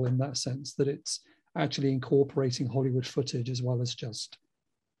unusual in that sense, that it's actually incorporating Hollywood footage as well as just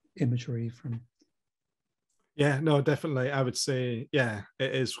imagery from? Yeah, no, definitely. I would say, it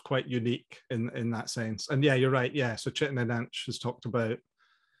is quite unique in that sense. And you're right. Yeah, so Çetin Inanç has talked about,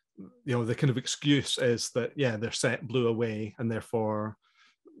 the kind of excuse is that, their set blew away and therefore,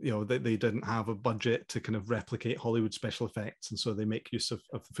 they didn't have a budget to kind of replicate Hollywood special effects. And so they make use of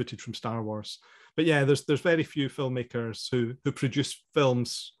the footage from Star Wars. But there's very few filmmakers who produce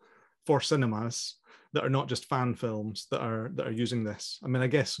films for cinemas that are not just fan films that are using this. I mean, I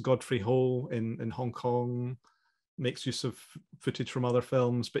guess Godfrey Ho in Hong Kong makes use of footage from other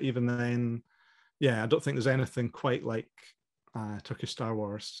films, but even then, I don't think there's anything quite like Turkish Star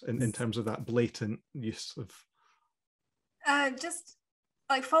Wars in terms of that blatant use of. Just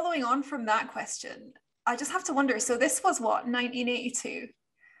like following on from that question, I just have to wonder. So this was what, 1982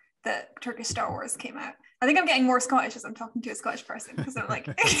 that Turkish Star Wars came out. I think I'm getting more Scottish as I'm talking to a Scottish person, because I'm like,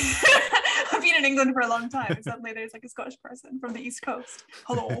 I've been in England for a long time, and suddenly there's like a Scottish person from the East Coast.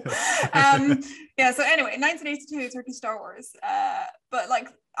 Hello. So anyway, 1982, Turkish Star Wars. But like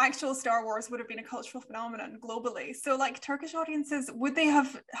actual Star Wars would have been a cultural phenomenon globally. So like Turkish audiences, would they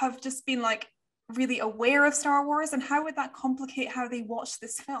have just been like really aware of Star Wars, and how would that complicate how they watch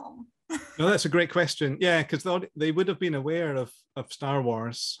this film? No, that's a great question. Yeah, because they would have been aware of Star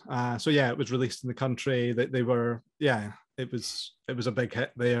Wars. It was released in the country. That they were, it was a big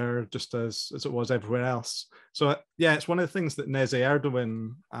hit there, just as it was everywhere else. So it's one of the things that Neze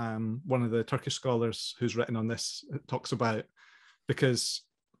Erdoğan, one of the Turkish scholars who's written on this, talks about, because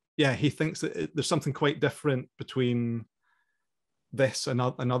he thinks that there's something quite different between this and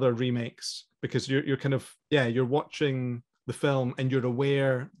other remakes, because you're kind of you're watching the film and you're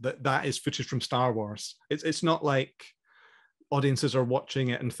aware that is footage from Star Wars. It's not like audiences are watching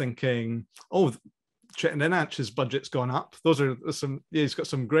it and thinking, oh, Çetin Inanç's budget's gone up. There's some, he's got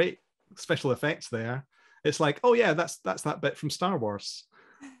some great special effects there. It's like, oh yeah, that's that bit from Star Wars.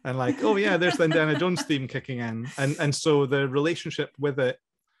 And like, oh yeah, there's the Indiana Jones theme kicking in. And so the relationship with it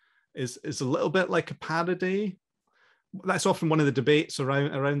is a little bit like a parody. That's often one of the debates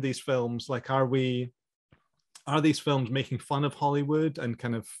around these films. Like, are these films making fun of Hollywood and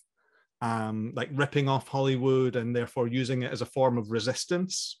kind of like ripping off Hollywood and therefore using it as a form of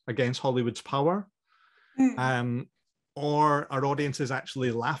resistance against Hollywood's power? Or are audiences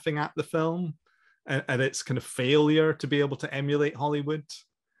actually laughing at the film and its kind of failure to be able to emulate Hollywood?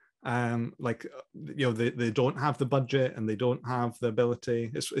 They don't have the budget and they don't have the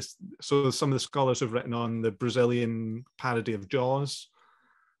ability. So some of the scholars who've written on the Brazilian parody of Jaws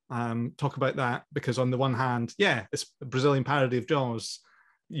talk about that, because on the one hand, it's a Brazilian parody of Jaws.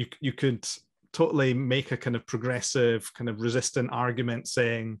 You could totally make a kind of progressive, kind of resistant argument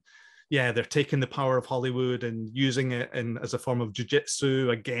saying, they're taking the power of Hollywood and using it as a form of jiu-jitsu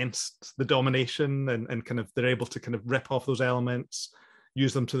against the domination, and kind of they're able to kind of rip off those elements,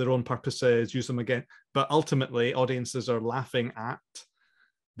 use them to their own purposes, use them again. But ultimately, audiences are laughing at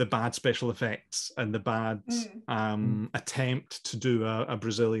the bad special effects and the bad attempt to do a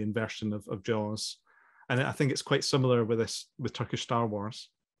Brazilian version of Jaws. And I think it's quite similar with Turkish Star Wars.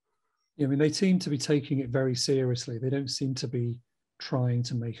 Yeah, I mean, they seem to be taking it very seriously. They don't seem to be trying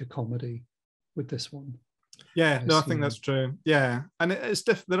to make a comedy with this one. Yeah, no, I think that's true. Yeah, and it's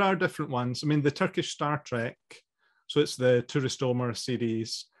there are different ones. I mean, the Turkish Star Trek, so it's the Turistoma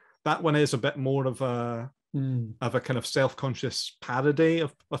series. That one is a bit more of a kind of self-conscious parody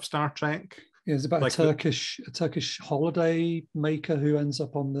of Star Trek. Yeah, it's about like a Turkish holiday maker who ends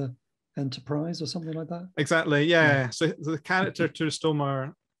up on the Enterprise or something like that. Exactly. Yeah. So the character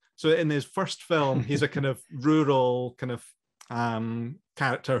Turistoma. So in his first film, he's a kind of rural kind of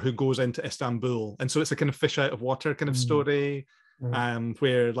character who goes into Istanbul, and so it's a kind of fish out of water kind of story,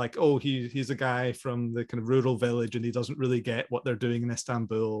 where like, oh, he's a guy from the kind of rural village, and he doesn't really get what they're doing in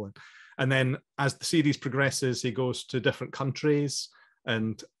Istanbul, and then as the series progresses, he goes to different countries,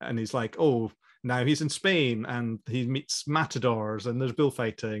 and he's like, oh, now he's in Spain, and he meets matadors, and there's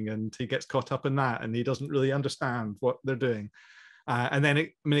bullfighting, and he gets caught up in that, and he doesn't really understand what they're doing, and then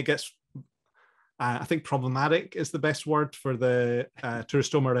it gets. I think problematic is the best word for the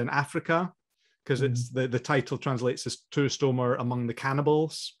Turistoma in Africa, because it's the title translates as Turistoma among the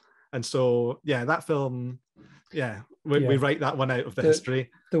cannibals. And so, yeah, that film, we write that one out of the history.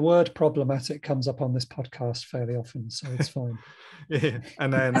 The word problematic comes up on this podcast fairly often, so it's fine. Yeah,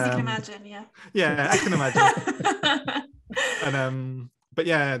 and then as you can imagine, yeah, I can imagine. And but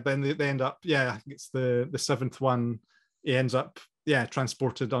yeah, then they end up, I think it's the seventh one. He ends up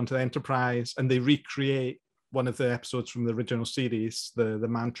transported onto the Enterprise, and they recreate one of the episodes from the original series, the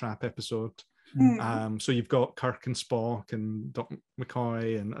Man Trap episode. So you've got Kirk and Spock and Doc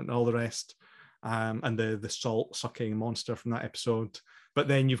McCoy and all the rest, and the salt sucking monster from that episode. But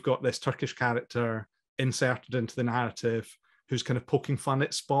then you've got this Turkish character inserted into the narrative who's kind of poking fun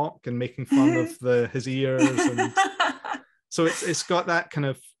at Spock and making fun of his ears, and so it's got that kind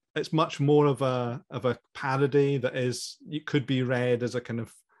of. It's much more of a parody that it could be read as a kind of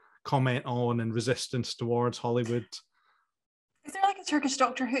comment on and resistance towards Hollywood. Is there like a Turkish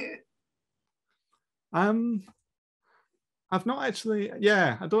Doctor Who? I've not actually.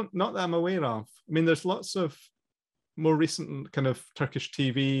 Yeah, not that I'm aware of. I mean, there's lots of more recent kind of Turkish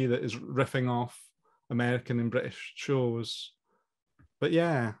TV that is riffing off American and British shows, but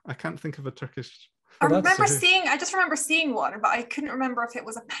yeah, I can't think of a Turkish. I just remember seeing one, but I couldn't remember if it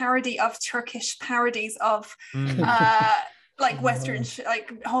was a parody of Turkish parodies of like Western,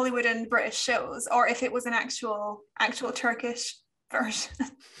 like Hollywood and British shows, or if it was an actual Turkish version.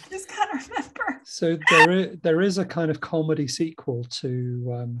 I just can't remember. So there is a kind of comedy sequel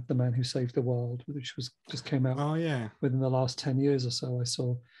to The Man Who Saved the World, which just came out within the last 10 years or so, I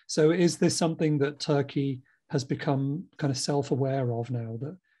saw. So is this something that Turkey has become kind of self-aware of now,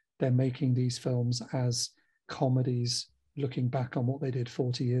 that they're making these films as comedies looking back on what they did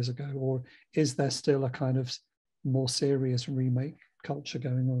 40 years ago? Or is there still a kind of more serious remake culture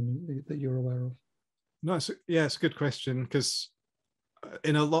going on that you're aware of? No, it's a good question, because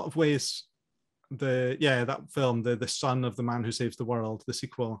in a lot of ways, that film, the Son of the Man Who Saves the World, the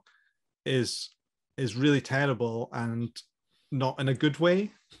sequel, is really terrible, and not in a good way.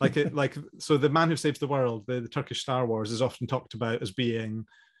 So the Man Who Saves the World, the Turkish Star Wars, is often talked about as being,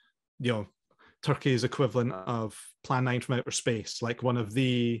 Turkey's equivalent of Plan 9 from Outer Space, like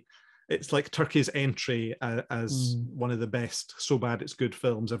it's like Turkey's entry as one of the best so bad it's good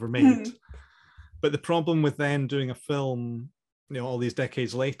films ever made. But the problem with then doing a film, all these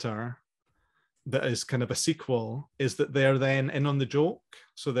decades later, that is kind of a sequel, is that they're then in on the joke.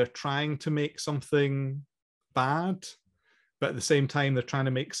 So they're trying to make something bad, but at the same time they're trying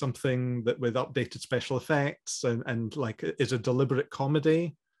to make something that with updated special effects and like is a deliberate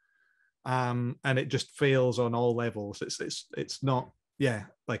comedy. And it just fails on all levels. It's not,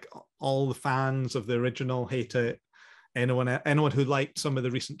 like all the fans of the original hate it. Anyone who liked some of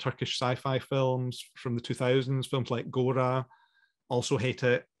the recent Turkish sci-fi films from the 2000s, films like Gora, also hate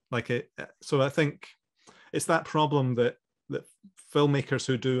it. So I think it's that problem that filmmakers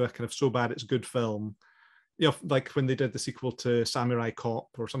who do a kind of so bad it's good film, like when they did the sequel to Samurai Cop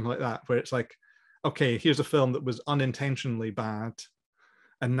or something like that, where it's like, okay, here's a film that was unintentionally bad,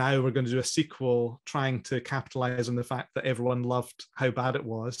 and now we're going to do a sequel trying to capitalize on the fact that everyone loved how bad it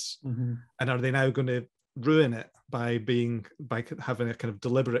was. And are they now going to ruin it by having a kind of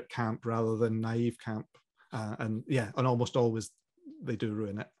deliberate camp rather than naive camp? And almost always they do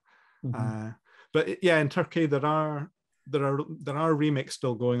ruin it. But in Turkey there are remakes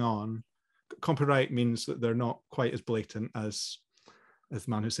still going on. Copyright means that they're not quite as blatant as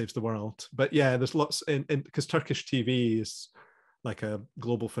Man Who Saves the World. But there's lots because Turkish TV is like a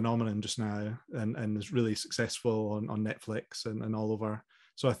global phenomenon just now, and is really successful on Netflix and all over.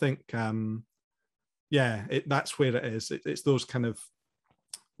 So I think that's where it is. It's those kind of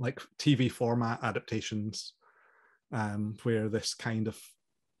like TV format adaptations where this kind of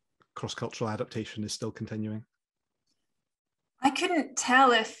cross-cultural adaptation is still continuing. I couldn't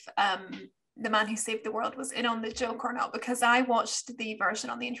tell if The Man Who Saved the World was in on the joke or not, because I watched the version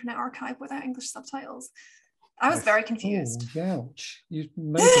on the Internet Archive without English subtitles. I was very confused. Oh, ouch. You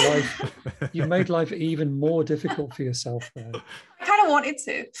made life even more difficult for yourself there. I kind of wanted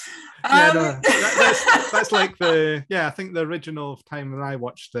to. That's like I think the original time that I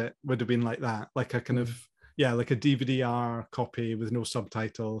watched it would have been like that, like a kind of like a DVD-R copy with no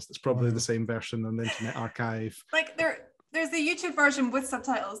subtitles. That's probably the same version on the Internet Archive. Like there's the YouTube version with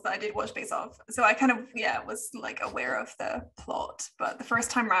subtitles that I did watch based off. So I kind of, was like aware of the plot. But the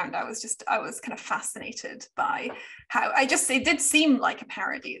first time round, I was kind of fascinated by how it did seem like a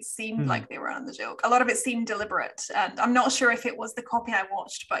parody. It seemed like they were on the joke. A lot of it seemed deliberate. And I'm not sure if it was the copy I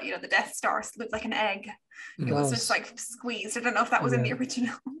watched, but the Death Star looked like an egg. It was just like squeezed. I don't know if that was in the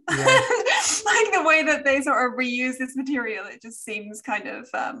original. Yeah. Like the way that they sort of reuse this material, it just seems kind of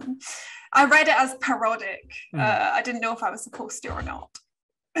I read it as parodic. I didn't know if I was supposed to or not.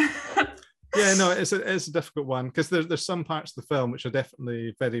 It's a difficult one, because there's some parts of the film which are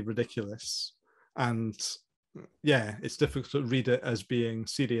definitely very ridiculous, and it's difficult to read it as being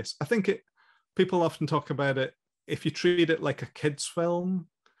serious. I think people often talk about it, if you treat it like a kid's film,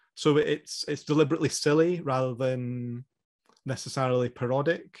 so it's deliberately silly rather than necessarily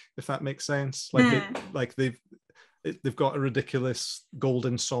parodic, if that makes sense. They've got a ridiculous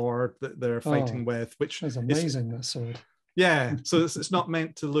golden sword that they're fighting with, which is amazing. That sword. Yeah, so it's not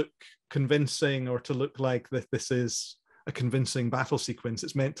meant to look convincing or to look like this is a convincing battle sequence.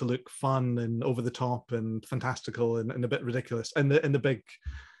 It's meant to look fun and over the top and fantastical and a bit ridiculous. And the big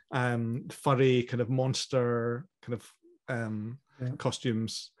furry kind of monster kind of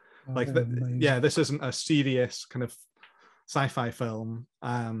costumes. This isn't a serious kind of sci-fi film.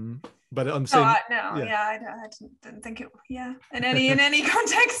 But on the same, I didn't think it. Yeah, in any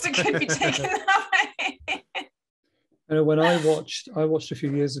context, it could be taken that way. When I watched a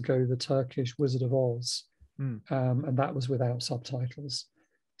few years ago the Turkish Wizard of Oz, and that was without subtitles.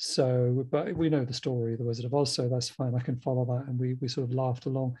 So, but we know the story of the Wizard of Oz, so that's fine. I can follow that, and we sort of laughed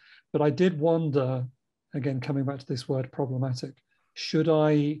along. But I did wonder, again, coming back to this word problematic, should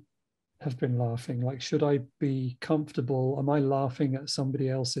I have been laughing? Like, should I be comfortable? Am I laughing at somebody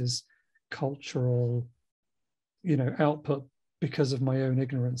else's cultural, output because of my own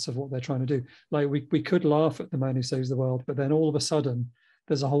ignorance of what they're trying to do? Like, we could laugh at The Man Who Saves the World, but then all of a sudden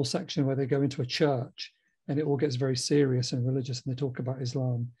there's a whole section where they go into a church and it all gets very serious and religious, and they talk about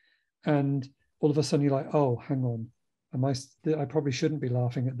Islam, and all of a sudden you're like, oh, hang on, I probably shouldn't be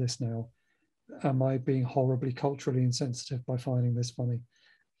laughing at this now. Am I being horribly culturally insensitive by finding this funny?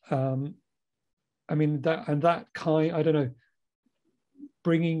 I don't know,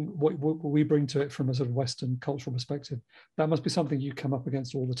 bringing what we bring to it from a sort of Western cultural perspective, that must be something you come up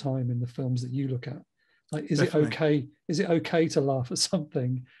against all the time in the films that you look at. Like, is Definitely. Is it okay to laugh at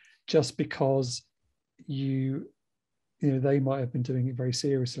something just because they might have been doing it very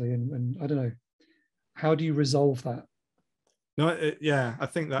seriously? And I don't know, how do you resolve that? No, I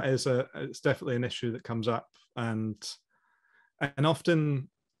think that it's definitely an issue that comes up, and often,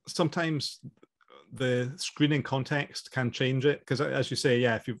 sometimes the screening context can change it, because as you say,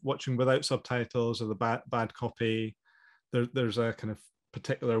 if you're watching without subtitles or the bad copy, there's a kind of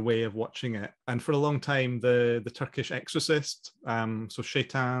particular way of watching it. And for a long time, the Turkish Exorcist, so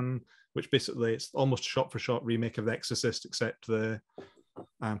Şeytan, which basically it's almost shot-for-shot remake of The Exorcist, except the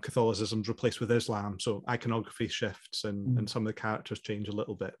Catholicism's replaced with Islam, so iconography shifts and some of the characters change a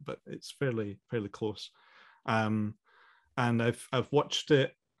little bit, but it's fairly close. And I've watched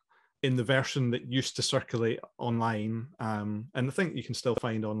it in the version that used to circulate online, and I think you can still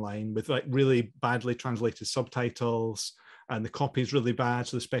find online, with like really badly translated subtitles, and the copy is really bad,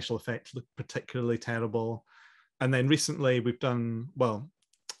 so the special effects look particularly terrible. And then recently we've done,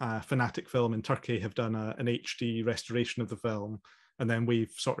 Fanatic Film in Turkey have done an HD restoration of the film, and then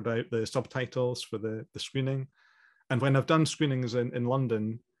we've sorted out the subtitles for the screening. And when I've done screenings in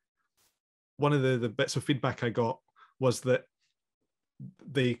London, one of the bits of feedback I got was that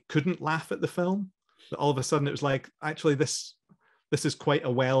they couldn't laugh at the film. That all of a sudden it was like, actually, this is quite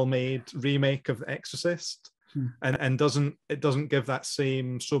a well-made remake of The Exorcist, and doesn't give that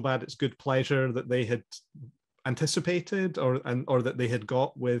same so bad it's good pleasure that they had anticipated or that they had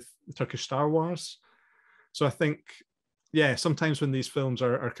got with Turkish Star Wars. So I think, sometimes when these films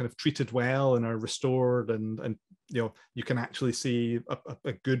are kind of treated well and are restored and you can actually see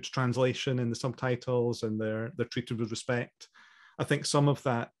a good translation in the subtitles, and they're treated with respect. I think some of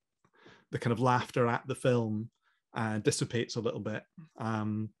that, the kind of laughter at the film, dissipates a little bit.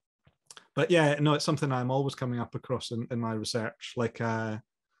 But yeah, no, it's something I'm always coming up across in my research. Like I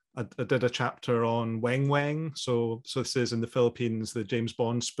did a chapter on Weng Weng. So this is in the Philippines, the James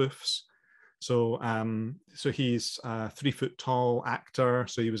Bond spoofs. So he's a 3 foot tall actor.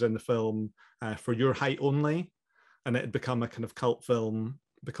 So he was in the film For Your Height Only, and it had become a kind of cult film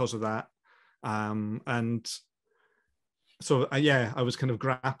because of that. And so I was kind of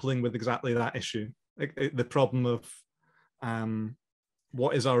grappling with exactly that issue, the problem of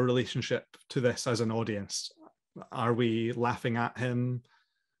what is our relationship to this as an audience? Are we laughing at him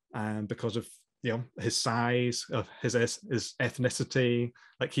because of his size, of his ethnicity?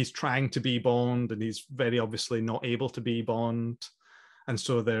 Like, he's trying to be Bond and he's very obviously not able to be Bond. And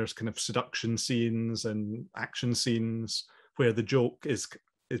so there's kind of seduction scenes and action scenes where the joke is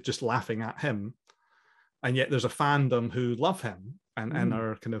just laughing at him. And yet there's a fandom who love him and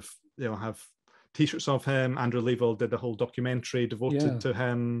are kind of, have T-shirts of him. Andrew Leavell did a whole documentary devoted to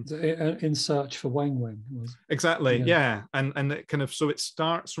him. In Search for Weng Weng. Exactly, yeah. And it kind of, so it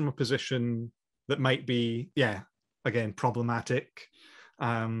starts from a position that might be, again, problematic,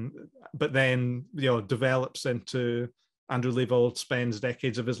 but then, develops into Andrew Leavell spends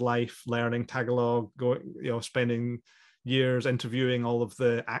decades of his life learning Tagalog, spending years interviewing all of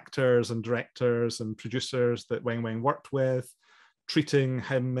the actors and directors and producers that Weng Weng worked with, treating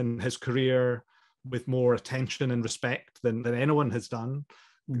him and his career with more attention and respect than anyone has done,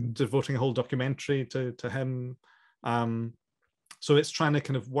 devoting a whole documentary to him. So it's trying to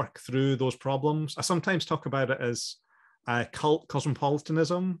kind of work through those problems. I sometimes talk about it as cult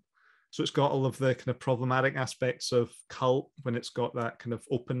cosmopolitanism. So it's got all of the kind of problematic aspects of cult when it's got that kind of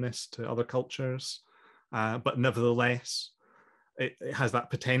openness to other cultures. But nevertheless, it has that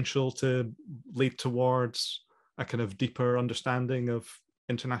potential to lead towards a kind of deeper understanding of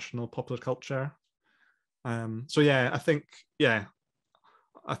international popular culture. I think it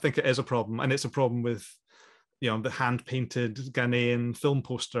is a problem, and it's a problem with the hand-painted Ghanaian film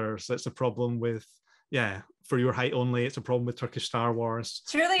posters. It's a problem with For Your Height Only. It's a problem with Turkish Star Wars.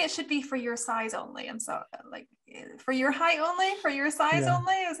 Surely it should be For Your Size Only, and so like For Your Height Only, For Your Size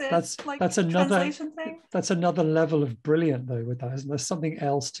Only. Is it that's another translation thing? That's another level of brilliant though with that, isn't there? Something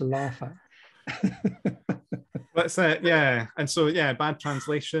else to laugh at. That's it, yeah. And so bad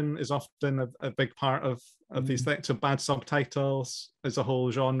translation is often a big part of these things. So bad subtitles is a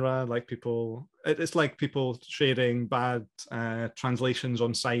whole genre. Like it's like people sharing bad translations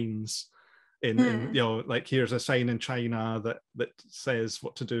on signs in like, here's a sign in China that says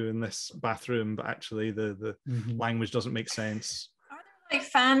what to do in this bathroom, but actually the language doesn't make sense. Are there like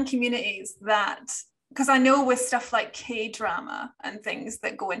fan communities that, because I know with stuff like K-drama and things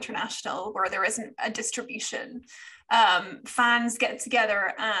that go international where there isn't a distribution, fans get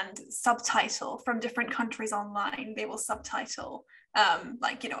together and subtitle from different countries online. They will subtitle a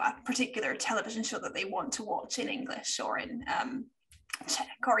particular television show that they want to watch in English or in Czech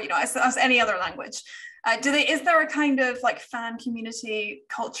or as any other language. Is there a kind of like fan community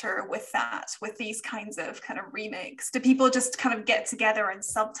culture with these kinds of kind of remakes? Do people just kind of get together and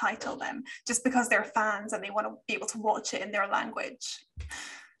subtitle them just because they're fans and they want to be able to watch it in their language?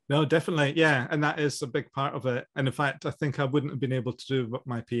 No, definitely, yeah, and that is a big part of it. And in fact, I think I wouldn't have been able to do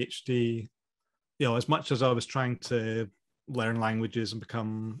my PhD, as much as I was trying to learn languages and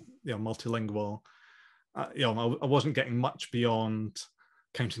become, multilingual. I wasn't getting much beyond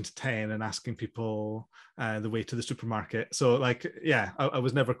counting to 10 and asking people the way to the supermarket. So I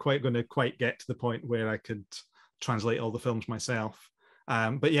was never quite going to get to the point where I could translate all the films myself.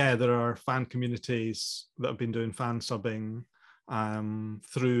 But there are fan communities that have been doing fan subbing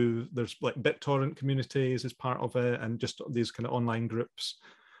there's like BitTorrent communities as part of it, and just these kind of online groups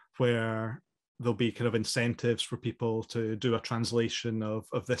where there'll be kind of incentives for people to do a translation of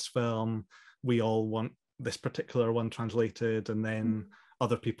this film. We all want this particular one translated, and then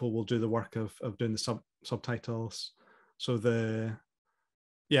other people will do the work of doing the subtitles. So the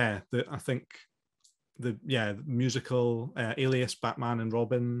musical Alias, Batman and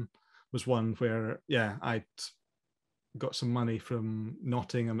Robin was one where I'd got some money from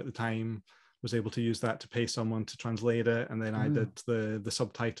Nottingham at the time, was able to use that to pay someone to translate it, and then I did the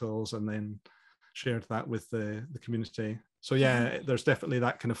subtitles and then shared that with the community. So there's definitely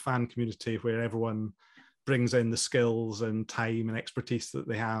that kind of fan community where everyone brings in the skills and time and expertise that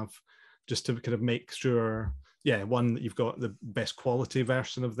they have, just to kind of make sure, one, that you've got the best quality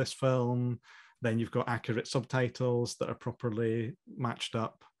version of this film, then you've got accurate subtitles that are properly matched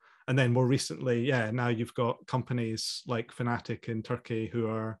up, And then more recently, now you've got companies like Fanatic in Turkey who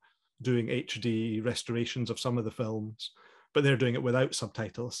are doing HD restorations of some of the films, but they're doing it without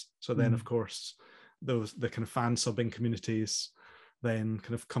subtitles. So then, of course, the kind of fan subbing communities then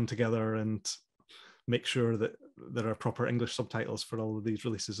kind of come together and make sure that there are proper English subtitles for all of these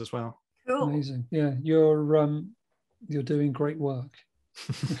releases as well. Cool. Amazing. Yeah, you're doing great work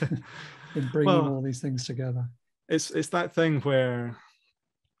in bringing all these things together. It's that thing where,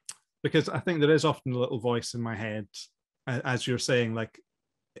 because I think there is often a little voice in my head, as you're saying, like,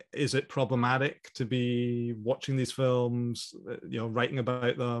 is it problematic to be watching these films, writing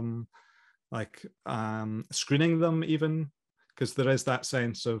about them, like screening them even? Because there is that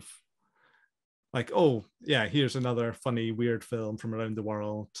sense of like, oh yeah, here's another funny, weird film from around the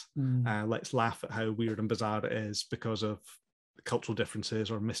world. Let's laugh at how weird and bizarre it is because of cultural differences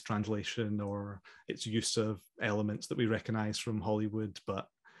or mistranslation or its use of elements that we recognize from Hollywood, but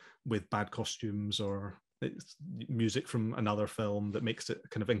with bad costumes, or it's music from another film that makes it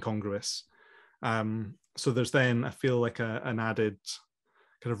kind of incongruous. So there's then, I feel like an added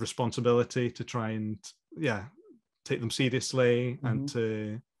kind of responsibility to try and take them seriously, and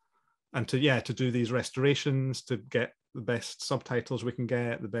to do these restorations, to get the best subtitles we can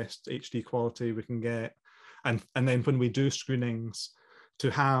get, the best HD quality we can get, and then when we do screenings, to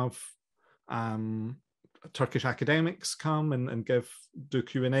have Turkish academics come and do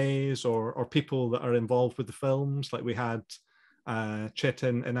Q&As, or people that are involved with the films. Like we had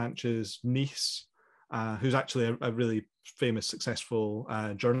Çetin Inanç's niece, who's actually a really famous, successful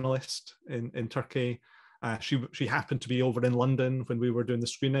journalist in Turkey. She happened to be over in London when we were doing the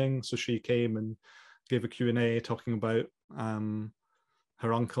screening, so she came and gave a Q&A talking about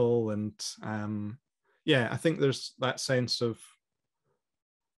her uncle. And I think there's that sense of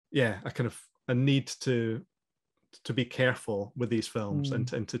a need to be careful with these films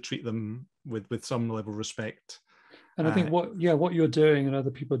and to treat them with some level of respect. And I think what you're doing and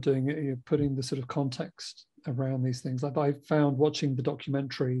other people are doing, you're putting the sort of context around these things. Like I found watching the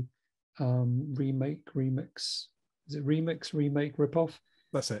documentary remake, ripoff.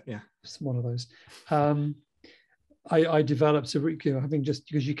 That's it. Yeah, it's one of those. I developed having just,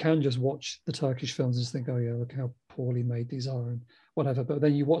 because you can just watch the Turkish films and just think, oh yeah, look how poorly made these are and whatever. But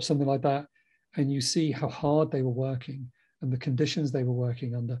then you watch something like that and you see how hard they were working and the conditions they were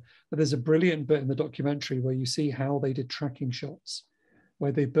working under. But there's a brilliant bit in the documentary where you see how they did tracking shots,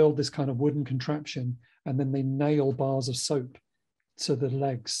 where they build this kind of wooden contraption and then they nail bars of soap to the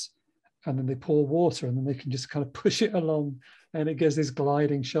legs, and then they pour water and then they can just kind of push it along and it gives this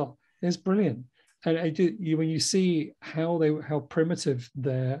gliding shot. It's brilliant. And when you see how primitive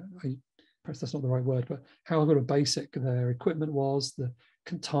perhaps that's not the right word, but how sort of basic their equipment was, the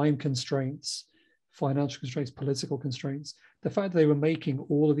time constraints, financial constraints, political constraints, the fact that they were making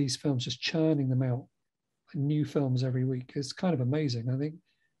all of these films, just churning them out, new films every week, is kind of amazing. I think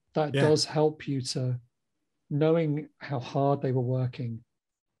that does help you to, knowing how hard they were working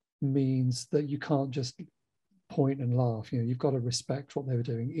means that you can't just point and laugh. You've got to respect what they were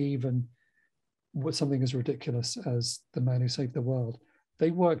doing, even with something as ridiculous as The Man Who Saved the World. They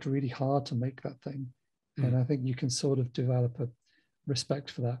worked really hard to make that thing. And I think you can sort of develop a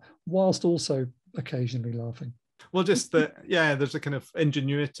respect for that whilst also occasionally laughing. Well, just there's a kind of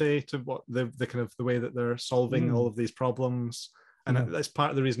ingenuity to what the kind of the way that they're solving all of these problems. And that's part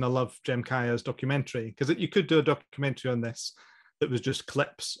of the reason I love Jem Kaya's documentary, because you could do a documentary on this that was just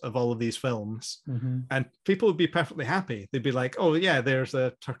clips of all of these films, and people would be perfectly happy. They'd be like, oh yeah, there's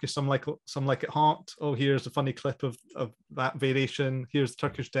a Turkish Some Like It Hot. Oh, here's a funny clip of that variation. Here's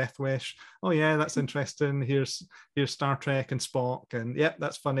Turkish Death Wish. Oh yeah, that's interesting. Here's Star Trek and Spock, and yeah,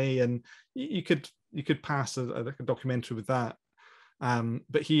 that's funny. And you could pass a documentary with that.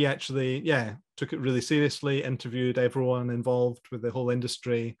 But he actually, took it really seriously, interviewed everyone involved with the whole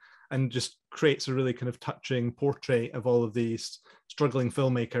industry, and just creates a really kind of touching portrait of all of these struggling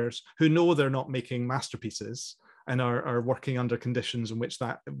filmmakers who know they're not making masterpieces and are working under conditions in which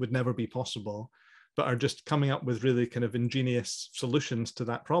that would never be possible, but are just coming up with really kind of ingenious solutions to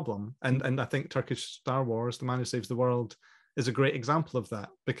that problem. And I think Turkish Star Wars, The Man Who Saves the World, is a great example of that,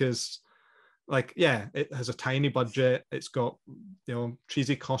 because it has a tiny budget. It's got,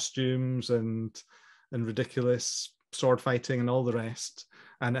 cheesy costumes and ridiculous sword fighting and all the rest,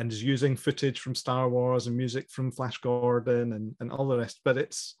 and is using footage from Star Wars and music from Flash Gordon and all the rest. But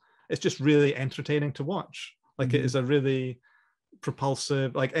it's just really entertaining to watch. Like it is a really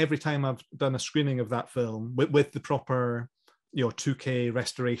propulsive, like every time I've done a screening of that film with the proper 2K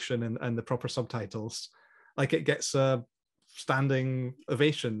restoration and the proper subtitles, like it gets a standing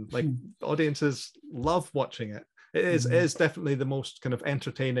ovation. Like audiences love watching it. it is definitely the most kind of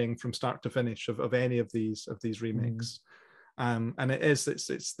entertaining from start to finish of any of these remakes. And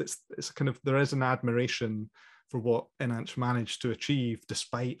it's kind of, there is an admiration for what Inanç managed to achieve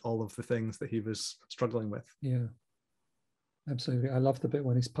despite all of the things that he was struggling with. Yeah, absolutely. I love the bit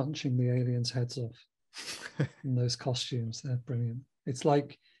when he's punching the aliens' heads off in those costumes. They're brilliant. It's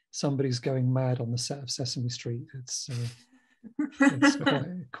like somebody's going mad on the set of Sesame Street. It's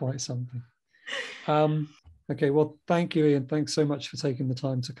quite something. Okay, well, thank you, Iain. Thanks so much for taking the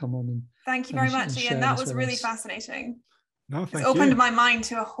time to come on. And thank you very much, Iain. That was really fascinating. No, thank it's opened my mind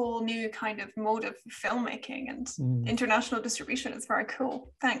to a whole new kind of mode of filmmaking and international distribution. It's very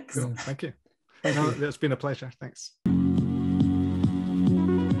cool. Thanks. Cool. Thank you. It's been a pleasure. Thanks.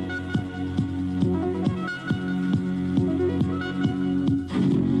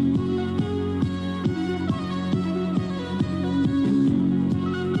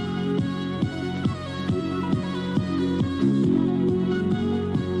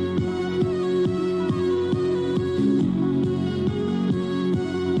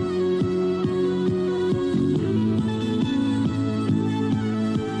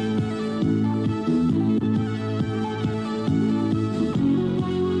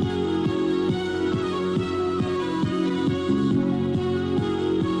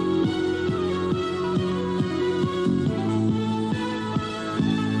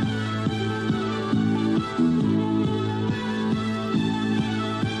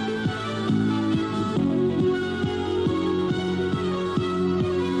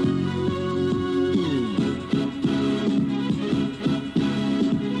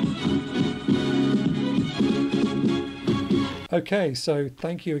 Okay, so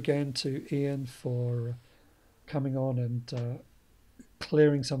thank you again to Iain for coming on and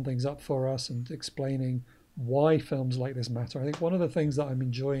clearing some things up for us and explaining why films like this matter. I think one of the things that I'm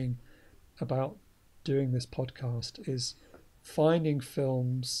enjoying about doing this podcast is finding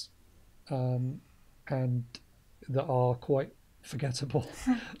films and that are quite forgettable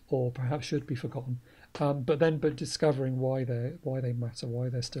or perhaps should be forgotten, but discovering why they matter, why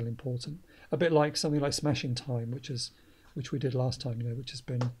they're still important. A bit like something like Smashing Time, which we did last time, which has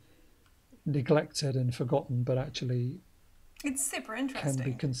been neglected and forgotten, but actually it's super interesting. Can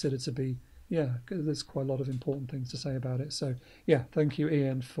be considered to be, there's quite a lot of important things to say about it. So thank you,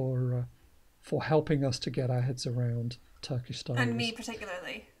 Iain, for helping us to get our heads around Turkish Star Wars. And me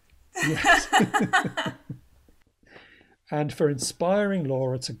particularly. Yes. And for inspiring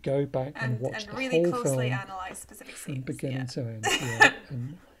Laura to go back and watch the really whole closely film analyse specific scenes from beginning to end.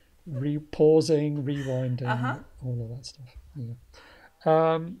 And pausing, rewinding, all of that stuff.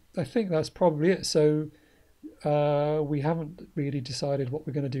 I think that's probably it. So we haven't really decided what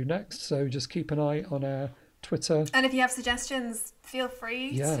we're going to do next. So just keep an eye on our Twitter. And if you have suggestions, feel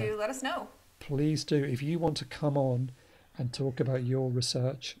free to let us know. Please do. If you want to come on and talk about your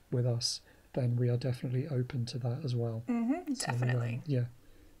research with us, then we are definitely open to that as well. Definitely.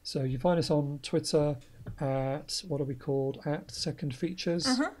 So you find us on Twitter at, what are we called? At Second Features.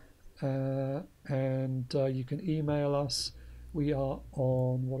 And you can email us. We are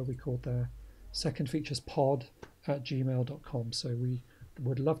on, what are we called there? secondfeaturespod@gmail.com. So we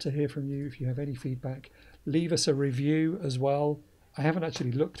would love to hear from you. If you have any feedback, leave us a review as well. I haven't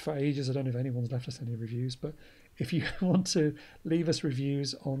actually looked for ages. I don't know if anyone's left us any reviews, but if you want to leave us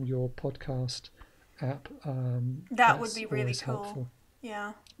reviews on your podcast app, that would be really cool. Helpful.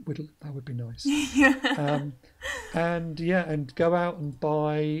 Yeah, that would be nice. And go out and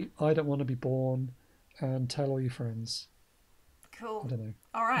buy I Don't Want to Be Born and tell all your friends. Cool. I don't know.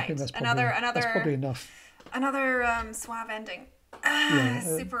 All right. I think that's probably enough. Another suave ending.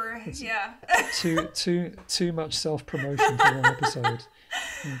 Super. Too much self promotion for one episode.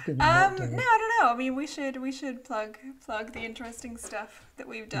 No, I don't know. I mean, we should plug the interesting stuff that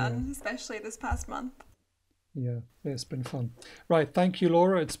we've done, especially this past month. Yeah, it's been fun. Right, thank you,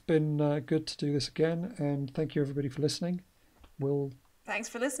 Laura. It's been good to do this again, and thank you everybody for listening. Thanks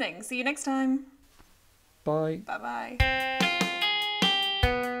for listening. See you next time. Bye. Bye-bye.